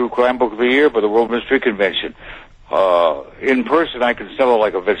Best True Crime Book of the Year by the World Mystery Convention. In person, I can sell it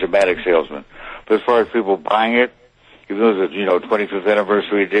like a Vegematic salesman. But as far as people buying it, even though it's a 25th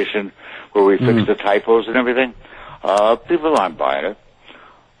anniversary edition where we fixed the typos and everything, people aren't buying it.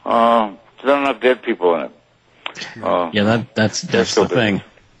 There's not enough dead people in it. That's the thing.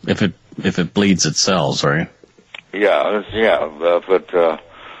 If it bleeds, it sells, right? Yeah. If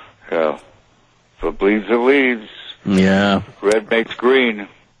it bleeds, it leads. Yeah. Red makes green.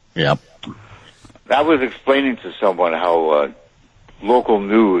 Yep. I was explaining to someone how local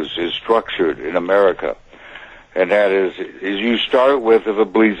news is structured in America, and that is you start with if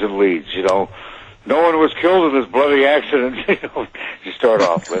it bleeds, it leads. No one was killed in this bloody accident. You start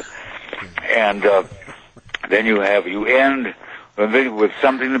off with, and then you end with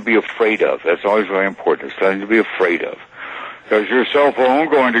something to be afraid of. That's always very important. It's something to be afraid of. Is your cell phone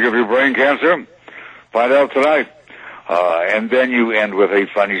going to give you brain cancer? Find out tonight. And then you end with a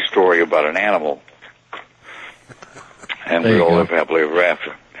funny story about an animal. And we all live happily ever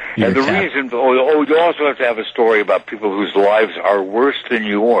after. And the reason, you also have to have a story about people whose lives are worse than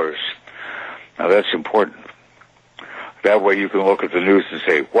yours. Now that's important. That way you can look at the news and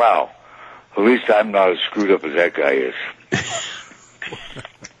say, wow, at least I'm not as screwed up as that guy is.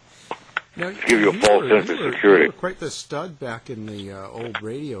 Now, give you a false sense of security. You were quite the stud back in the old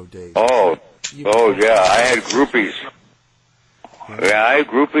radio days. Oh, yeah, I had groupies. Yeah, I had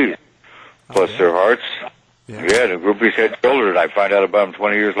groupies. Bless their hearts. Yeah, the groupies had children. I find out about them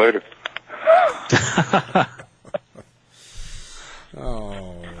 20 years later.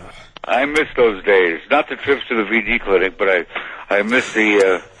 Oh. I miss those days. Not the trips to the VD clinic, but I miss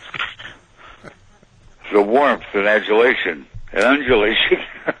the warmth and adulation and undulation.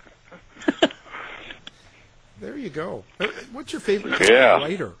 There you go. What's your favorite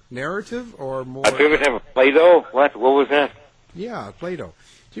writer? Narrative or more? My favorite ever. Plato? What was that? Yeah, Plato.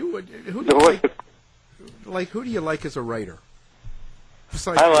 Who do you like as a writer?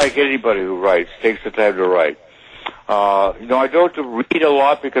 I like anybody who writes, takes the time to write. I don't read a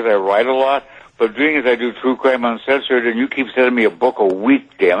lot because I write a lot, but being as I do True Crime Uncensored, and you keep sending me a book a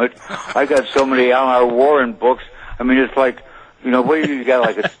week, damn it. I got so many Alan R. Warren books. I mean, it's like, what do you got,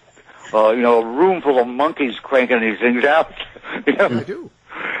 like a room full of monkeys cranking these things out? I do.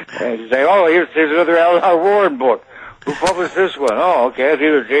 And you say, here's another Alan R. Warren book. Who published this one? Oh, okay, it's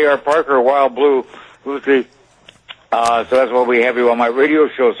either J.R. Parker or Wild Blue. Who's the... So that's why we have you on my radio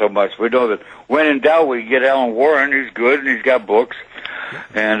show so much. We know that when in doubt, we get Alan Warren. He's good, and he's got books,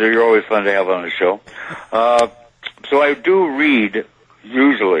 and you're always fun to have on the show. So I do read,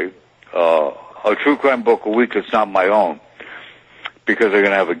 usually, a true crime book a week that's not my own, because they're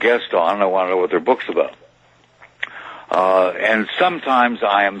going to have a guest on, and I want to know what their book's about. And sometimes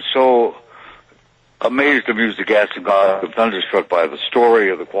I am so amazed, amused, aghast, and thunderstruck by the story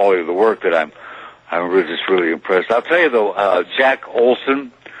or the quality of the work that I'm just really impressed. I'll tell you, though, Jack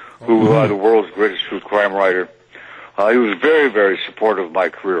Olson, who the world's greatest true crime writer, he was very, very supportive of my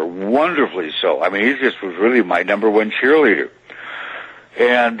career, wonderfully so. I mean, he just was really my number one cheerleader.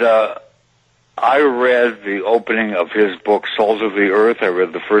 And I read the opening of his book, Salt of the Earth. I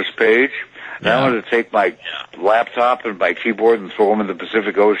read the first page. And I wanted to take my laptop and my keyboard and throw them in the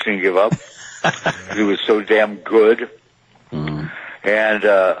Pacific Ocean and give up. He was so damn good.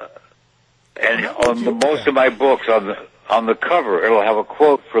 And on most of my books, on the cover, it'll have a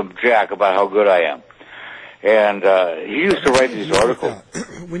quote from Jack about how good I am. And he used to write these articles.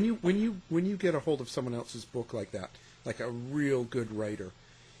 When you get a hold of someone else's book like that, like a real good writer,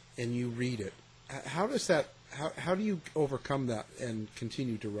 and you read it, how do you overcome that and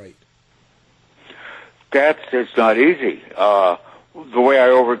continue to write? It's not easy. The way I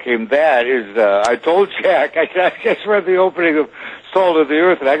overcame that is I told Jack, I just read the opening of Salt of the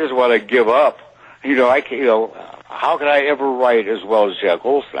Earth, and I just want to give up. How can I ever write as well as Jack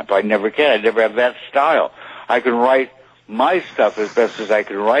Olson? I never can. I never have that style. I can write my stuff as best as I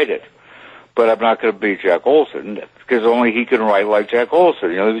can write it, but I'm not going to be Jack Olson because only he can write like Jack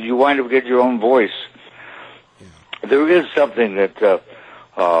Olson. You wind up getting your own voice. Yeah. There is something that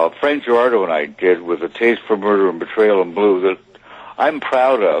Frank Gerardo and I did with A Taste for Murder and Betrayal in Blue that I'm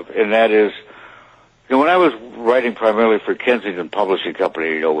proud of, and that is, when I was writing primarily for Kensington Publishing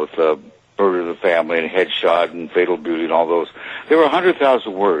Company, with Murder of the Family and Headshot and Fatal Beauty and all those, there were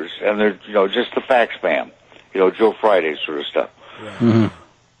 100,000 words, and they're, just the facts man, Joe Friday sort of stuff. Right. Mm-hmm.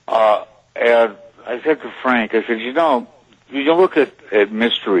 And I said to Frank, I said, you look at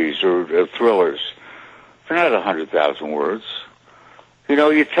mysteries or thrillers, they're not 100,000 words.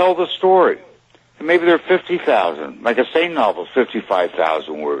 You tell the story. Maybe they're 50,000. Like a sane novel,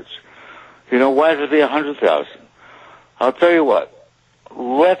 55,000 words. Why does it be 100,000? I'll tell you what.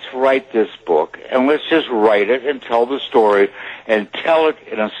 Let's write this book, and let's just write it and tell the story, and tell it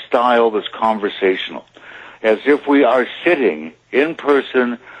in a style that's conversational, as if we are sitting in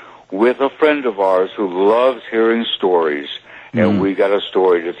person with a friend of ours who loves hearing stories, and we got a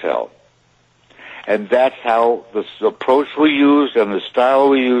story to tell. And that's how the approach we used and the style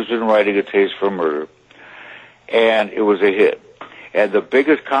we used in writing A Taste for Murder. And it was a hit. And the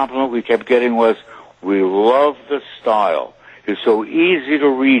biggest compliment we kept getting was, we love the style. It's so easy to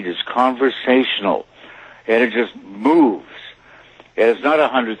read. It's conversational. And it just moves. And it's not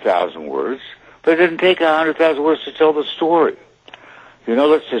 100,000 words, but it didn't take 100,000 words to tell the story.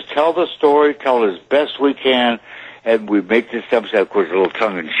 Let's just tell the story, tell it as best we can, and we make this episode, of course, a little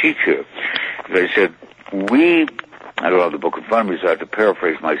tongue-in-cheek here. They said, I don't have the book in front of me, so I have to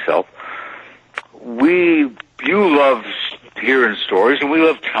paraphrase myself. You love hearing stories, and we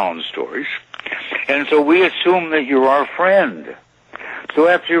love telling stories. And so we assume that you're our friend. So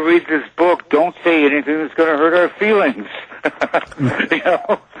after you read this book, don't say anything that's going to hurt our feelings.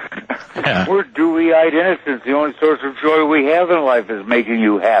 Yeah. We're dewy-eyed innocents. The only source of joy we have in life is making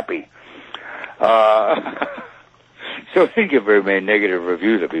you happy. So I didn't get very many negative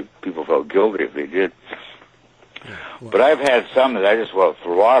reviews. People felt guilty if they did. But I've had some that I just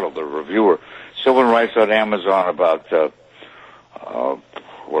throttled the reviewer. Someone writes on Amazon about,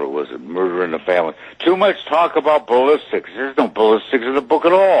 what was it, Murder in the Family. Too much talk about ballistics. There's no ballistics in the book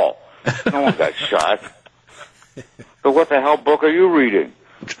at all. No one got shot. But what the hell book are you reading?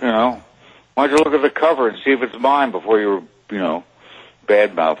 Why don't you look at the cover and see if it's mine before you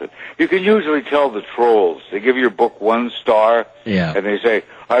badmouth it? You can usually tell the trolls. They give your book 1 star, and they say,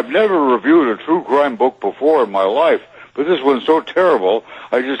 I've never reviewed a true crime book before in my life, but this one's so terrible,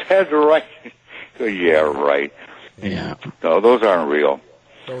 I just had to write it. Yeah, right. Yeah. No, those aren't real.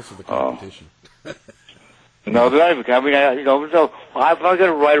 Those are the competition. No, they're not even. I mean, if I'm going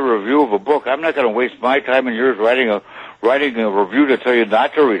to write a review of a book, I'm not going to waste my time and yours writing a review to tell you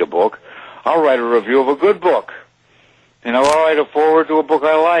not to read a book. I'll write a review of a good book. I'll write a foreword to a book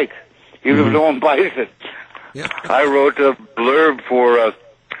I like, even if no one buys it. Yeah. I wrote a blurb for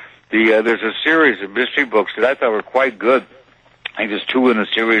there's a series of mystery books that I thought were quite good. I think there's 2 in the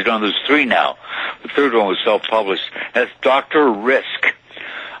series. No, there's 3 now. The 3rd one was self-published. That's Dr. Risk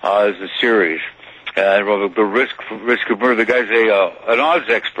is the series. The risk of murder. The guy's an odds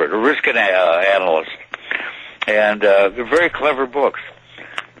expert, a risk analyst, and they're very clever books.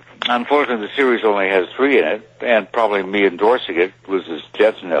 Unfortunately, the series only has 3 in it, and probably me endorsing it was his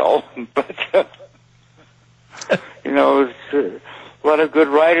death knell. But it's a lot of good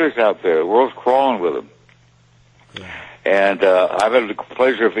writers out there. The world's crawling with them. Yeah. And I've had the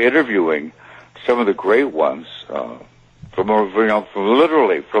pleasure of interviewing some of the great ones from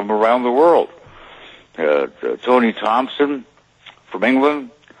literally from around the world. Tony Thompson from England.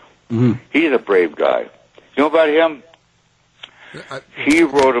 Mm-hmm. He's a brave guy. You know about him? He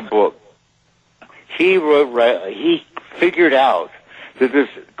wrote a book. He figured out that this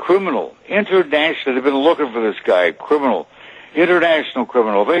criminal, international, they've been looking for this guy, international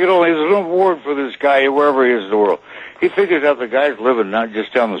criminal. There's an award for this guy wherever he is in the world. He figures out the guy's living not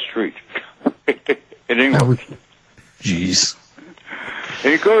just down the street in England. Jeez.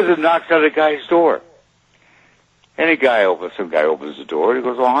 And he goes and knocks on the guy's door. And some guy opens the door. He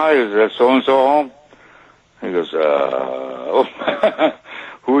goes, "Oh, hi, is that so-and-so home?" He goes, "Who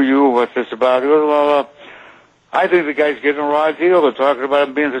are you? What's this about?" He goes, "Well, I think the guy's getting a raw deal. They're talking about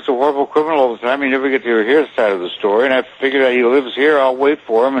him being such a horrible criminal all the time. You never get to hear his side of the story. And I figured out he lives here. I'll wait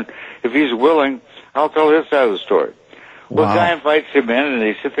for him. And if he's willing, I'll tell his side of the story." Wow. Well, the guy invites him in, and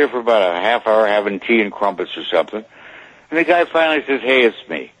they sit there for about a half hour having tea and crumpets or something. And the guy finally says, "Hey, it's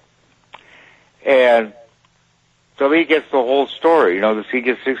me." And so he gets the whole story. He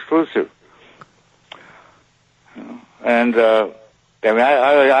gets the exclusive. And,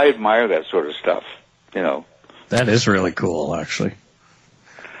 I admire that sort of stuff, That is really cool, actually.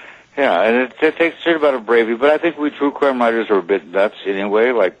 Yeah, and it takes a certain amount of bravery, but I think we true crime writers are a bit nuts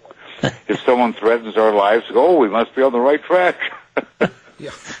anyway. Like, if someone threatens our lives, we must be on the right track.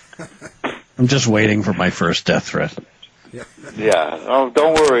 Yeah. I'm just waiting for my first death threat. Yeah. Oh,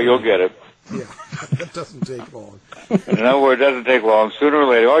 don't worry, you'll get it. Yeah, that doesn't take long. No, it doesn't take long. Sooner or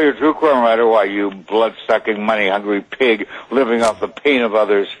later, you're a true crime writer. Why, you blood-sucking, money-hungry pig living off the pain of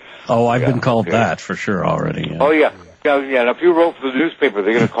others. Oh, I've been called that for sure already. Yeah. Oh, yeah. Yeah, and if you wrote for the newspaper,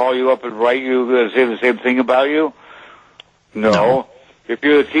 they're going to call you up and write you, say the same thing about you? No. If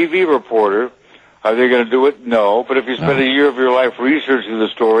you're a TV reporter, are they going to do it? No. But if you spend a year of your life researching the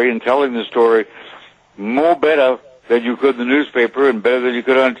story and telling the story more better than you could in the newspaper and better than you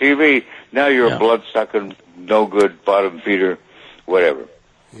could on TV, now you're a blood-sucking, no-good, bottom-feeder, whatever.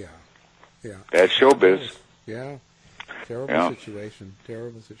 Yeah. That's showbiz. Yeah. Terrible situation.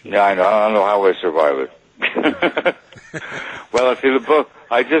 Yeah, I know. I don't know how I survive it. Well, I see the book.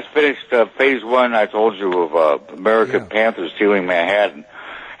 I just finished phase 1, I told you, of American Panthers stealing Manhattan.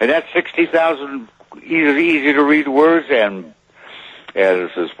 And that's 60,000 easy-to-read words, and as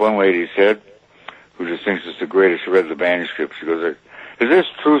this one lady said, who just thinks it's the greatest, she read the manuscript, she goes, "Is this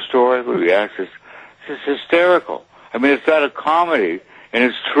a true story?" Well, yeah, it's just hysterical. I mean, it's not a comedy, and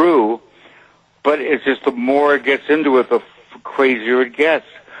it's true, but it's just the more it gets into it, the crazier it gets.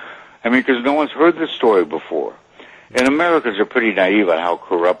 I mean, because no one's heard this story before. And Americans are pretty naive on how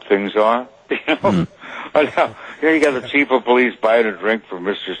corrupt things are. Here you got the chief of police buying a drink from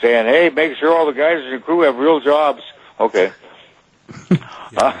Mr. Stan. "Hey, make sure all the guys in your crew have real jobs." Okay.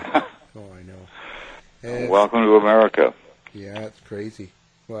 I know. Welcome to America. Yeah, it's crazy.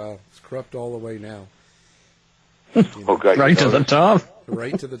 Well, it's corrupt all the way now. God, right to the top.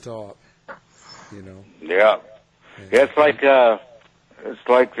 Right to the top. Yeah. It's like the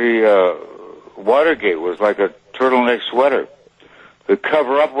Watergate was like a turtleneck sweater. The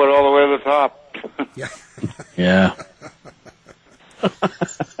cover-up went all the way to the top. Yeah.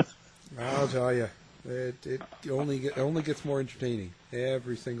 I'll tell you, it only gets more entertaining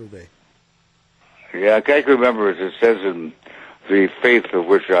every single day. Yeah, I can remember, as it says in the faith of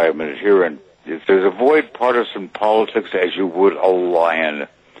which I am an adherent, it says, "Avoid partisan politics as you would a lion."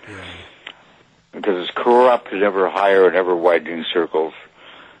 Yeah. Because it's corrupt in ever higher and ever widening circles.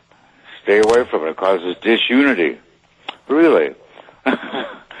 Stay away from it. It causes disunity. Really.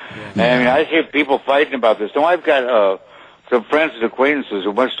 I mean, I hear people fighting about this. Now, I've got some friends and acquaintances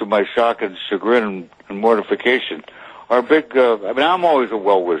who, much to my shock and chagrin and mortification, are big... I mean, I'm always a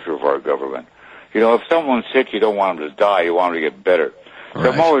well-wisher of our government. You know, if someone's sick, you don't want them to die. You want them to get better. Right.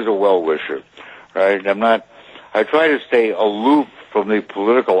 So I'm always a well-wisher, right? I try to stay aloof from the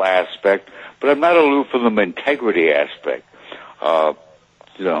political aspect, but I'm not aloof from the integrity aspect.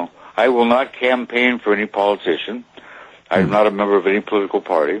 You know, I will not campaign for any politician. I'm not a member of any political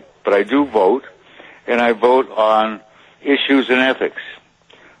party, but I do vote, and I vote on issues and ethics,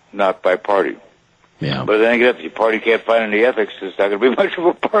 not by party. Yeah. But then again, if the party can't find any ethics, it's not going to be much of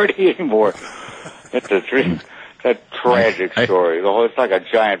a party anymore. It's a tragic story. The whole, it's like a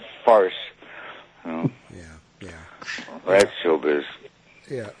giant farce. You know? Yeah. That's showbiz.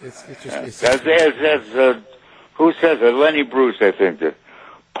 Yeah, it's just... That's who says it? Lenny Bruce, I think, that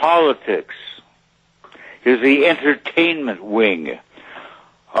politics is the entertainment wing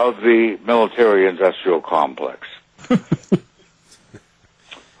of the military-industrial complex.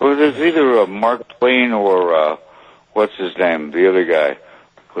 Well, there's either Mark Twain or, what's his name, the other guy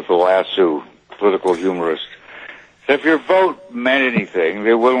with the lasso, political humorist. So if your vote meant anything,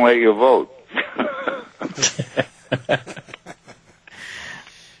 they wouldn't let you vote.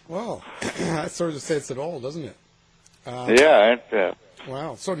 Well, that sort of says it all, doesn't it? Yeah.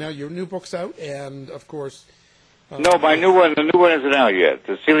 Wow. So now your new book's out, and of course... no, the new one isn't out yet.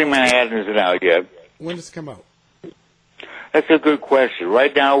 The Stealing Manhattan isn't out yet. When does it come out? That's a good question.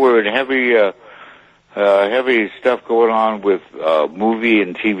 Right now we're in heavy stuff going on with movie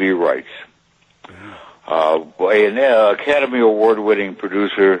and TV rights. An Academy Award-winning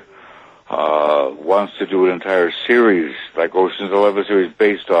producer wants to do an entire series, like Ocean's 11 series,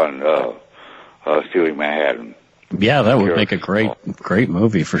 based on Stealing Manhattan. Yeah, that would make a great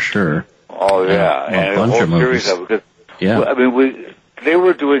movie for sure. Oh yeah, and a bunch of movies. Yeah, I mean they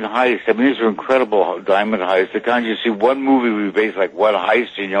were doing heists. I mean, these are incredible diamond heists. The kind you see one movie we base like one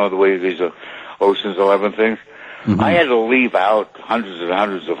heist, you know, the way these Ocean's 11 things. Mm-hmm. I had to leave out hundreds and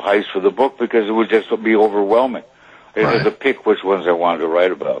hundreds of heists for the book because it would just be overwhelming. I had to pick which ones I wanted to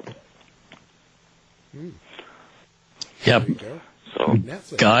write about. Yep. So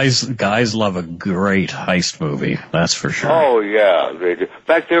guys love a great heist movie. That's for sure. Oh yeah, they do. In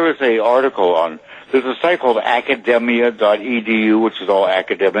fact, there was a article on. There's a site called academia.edu, which is all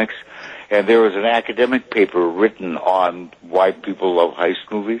academics, and there was an academic paper written on why people love heist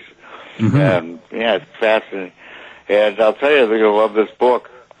movies. Mm-hmm. And yeah, it's fascinating. And I'll tell you, they're gonna love this book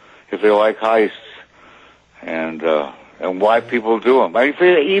if they like heists, and why people do them. I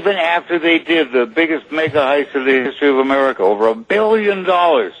mean, even after they did the biggest mega heist in the history of America, over $1 billion,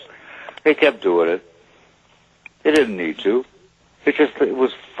 they kept doing it. They didn't need to. It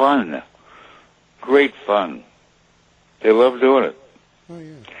was fun. Great fun. They love doing it. Oh,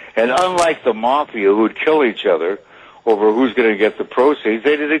 yeah. And unlike the mafia who'd kill each other over who's going to get the proceeds,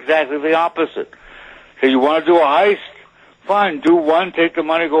 they did exactly the opposite. So you want to do a heist? Fine, do one, take the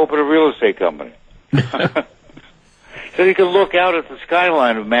money, go open a real estate company. So you can look out at the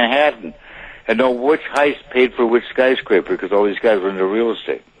skyline of Manhattan and know which heist paid for which skyscraper because all these guys were into real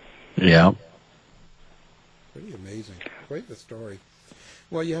estate. Yeah. Pretty amazing. Quite the story.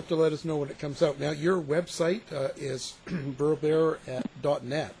 Well, you have to let us know when it comes out. Now, your website is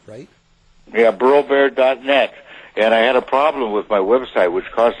burlbear.net, right? Yeah, burlbear.net. And I had a problem with my website,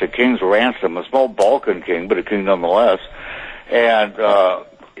 which cost a king's ransom, a small Balkan king, but a king nonetheless. And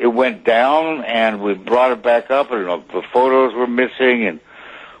it went down, and we brought it back up, and the photos were missing, and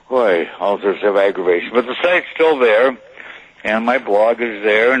boy, all sorts of aggravation. But the site's still there, and my blog is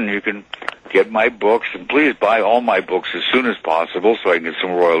there, and you can get my books, and please buy all my books as soon as possible so I can get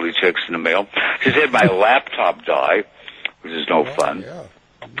some royalty checks in the mail. Just had my laptop die, which is no fun. Yeah,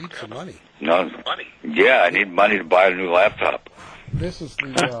 you need some money. No money. Yeah, I need money to buy a new laptop. This is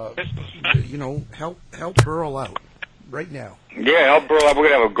the, help Burl out right now. Yeah, help Burl out. We're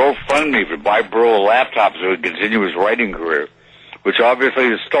going to have a GoFundMe for buy Burl a laptop so he can continue his writing career, which obviously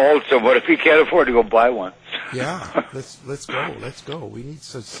has stalled somewhat if he can't afford to go buy one. Yeah, let's go. We need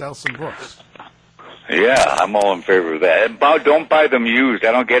to sell some books. Yeah, I'm all in favor of that. And don't buy them used.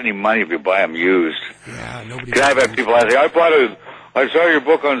 I don't get any money if you buy them used. Yeah, nobody. I've had people say, I saw your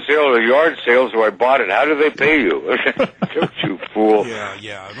book on sale at a yard sale, so I bought it. How do they pay you? Don't you fool.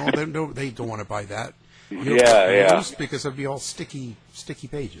 Yeah. No, they don't want to buy that. Yeah. Because it'd be all sticky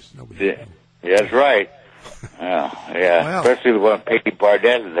pages. Nobody. Yeah, that's right. Yeah. Well, especially the one of Peggy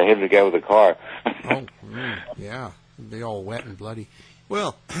Barnett and they hit the guy with the car. Yeah. They all wet and bloody.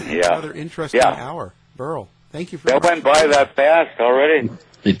 Well, yeah. Another interesting hour. Burl, thank you for that. Went by that fast already.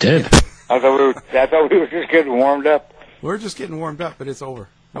 It did. I thought we were just getting warmed up. We're just getting warmed up, but it's over.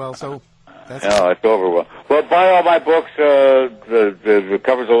 Well, so that's it's over. Well, buy all my books. It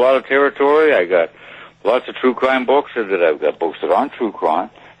covers a lot of territory. I got lots of true crime books. I've got books that aren't true crime.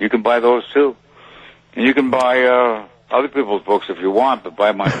 You can buy those too, and you can buy other people's books if you want, but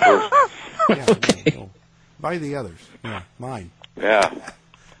buy mine first. Yeah, okay. Well, buy the others. Yeah, mine. Yeah.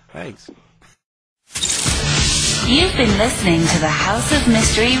 Thanks. You've been listening to the House of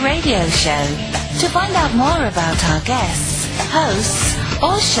Mystery radio show. To find out more about our guests, hosts,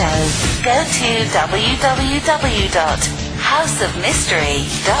 or show, go to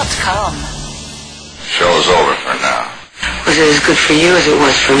www.houseofmystery.com. Show's over for now. Was it as good for you as it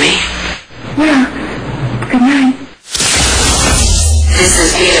was for me? Well, good night. This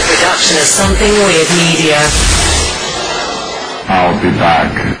has been a production of Something Weird Media. I'll be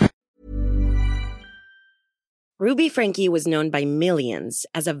back. Ruby Franke was known by millions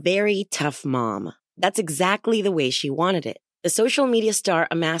as a very tough mom. That's exactly the way she wanted it. The social media star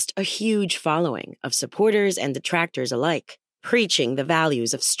amassed a huge following of supporters and detractors alike, preaching the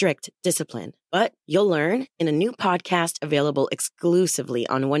values of strict discipline. But you'll learn in a new podcast available exclusively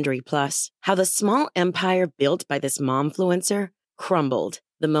on Wondery Plus how the small empire built by this momfluencer crumbled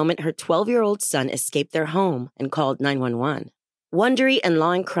the moment her 12-year-old son escaped their home and called 911. Wondery and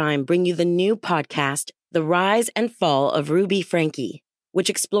Law & Crime bring you the new podcast, The Rise and Fall of Ruby Franke, which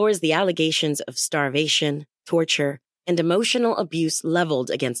explores the allegations of starvation, torture, and emotional abuse leveled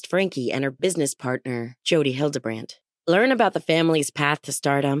against Franke and her business partner, Jodi Hildebrandt. Learn about the family's path to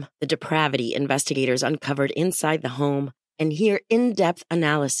stardom, the depravity investigators uncovered inside the home, and hear in-depth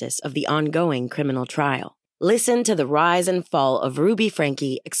analysis of the ongoing criminal trial. Listen to The Rise and Fall of Ruby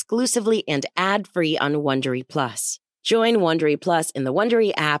Franke exclusively and ad-free on Wondery Plus. Join Wondery Plus in the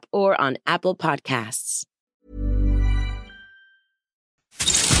Wondery app or on Apple Podcasts.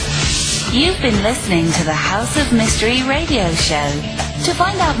 You've been listening to the House of Mystery radio show. To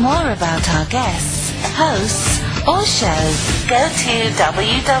find out more about our guests, hosts, or show, go to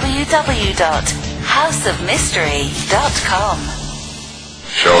www.houseofmystery.com.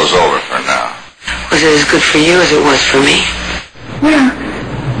 Show's over for now. Was it as good for you as it was for me? Well,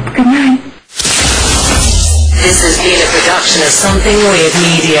 good night. This has been a production of Something Weird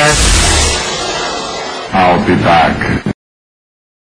Media. I'll be back.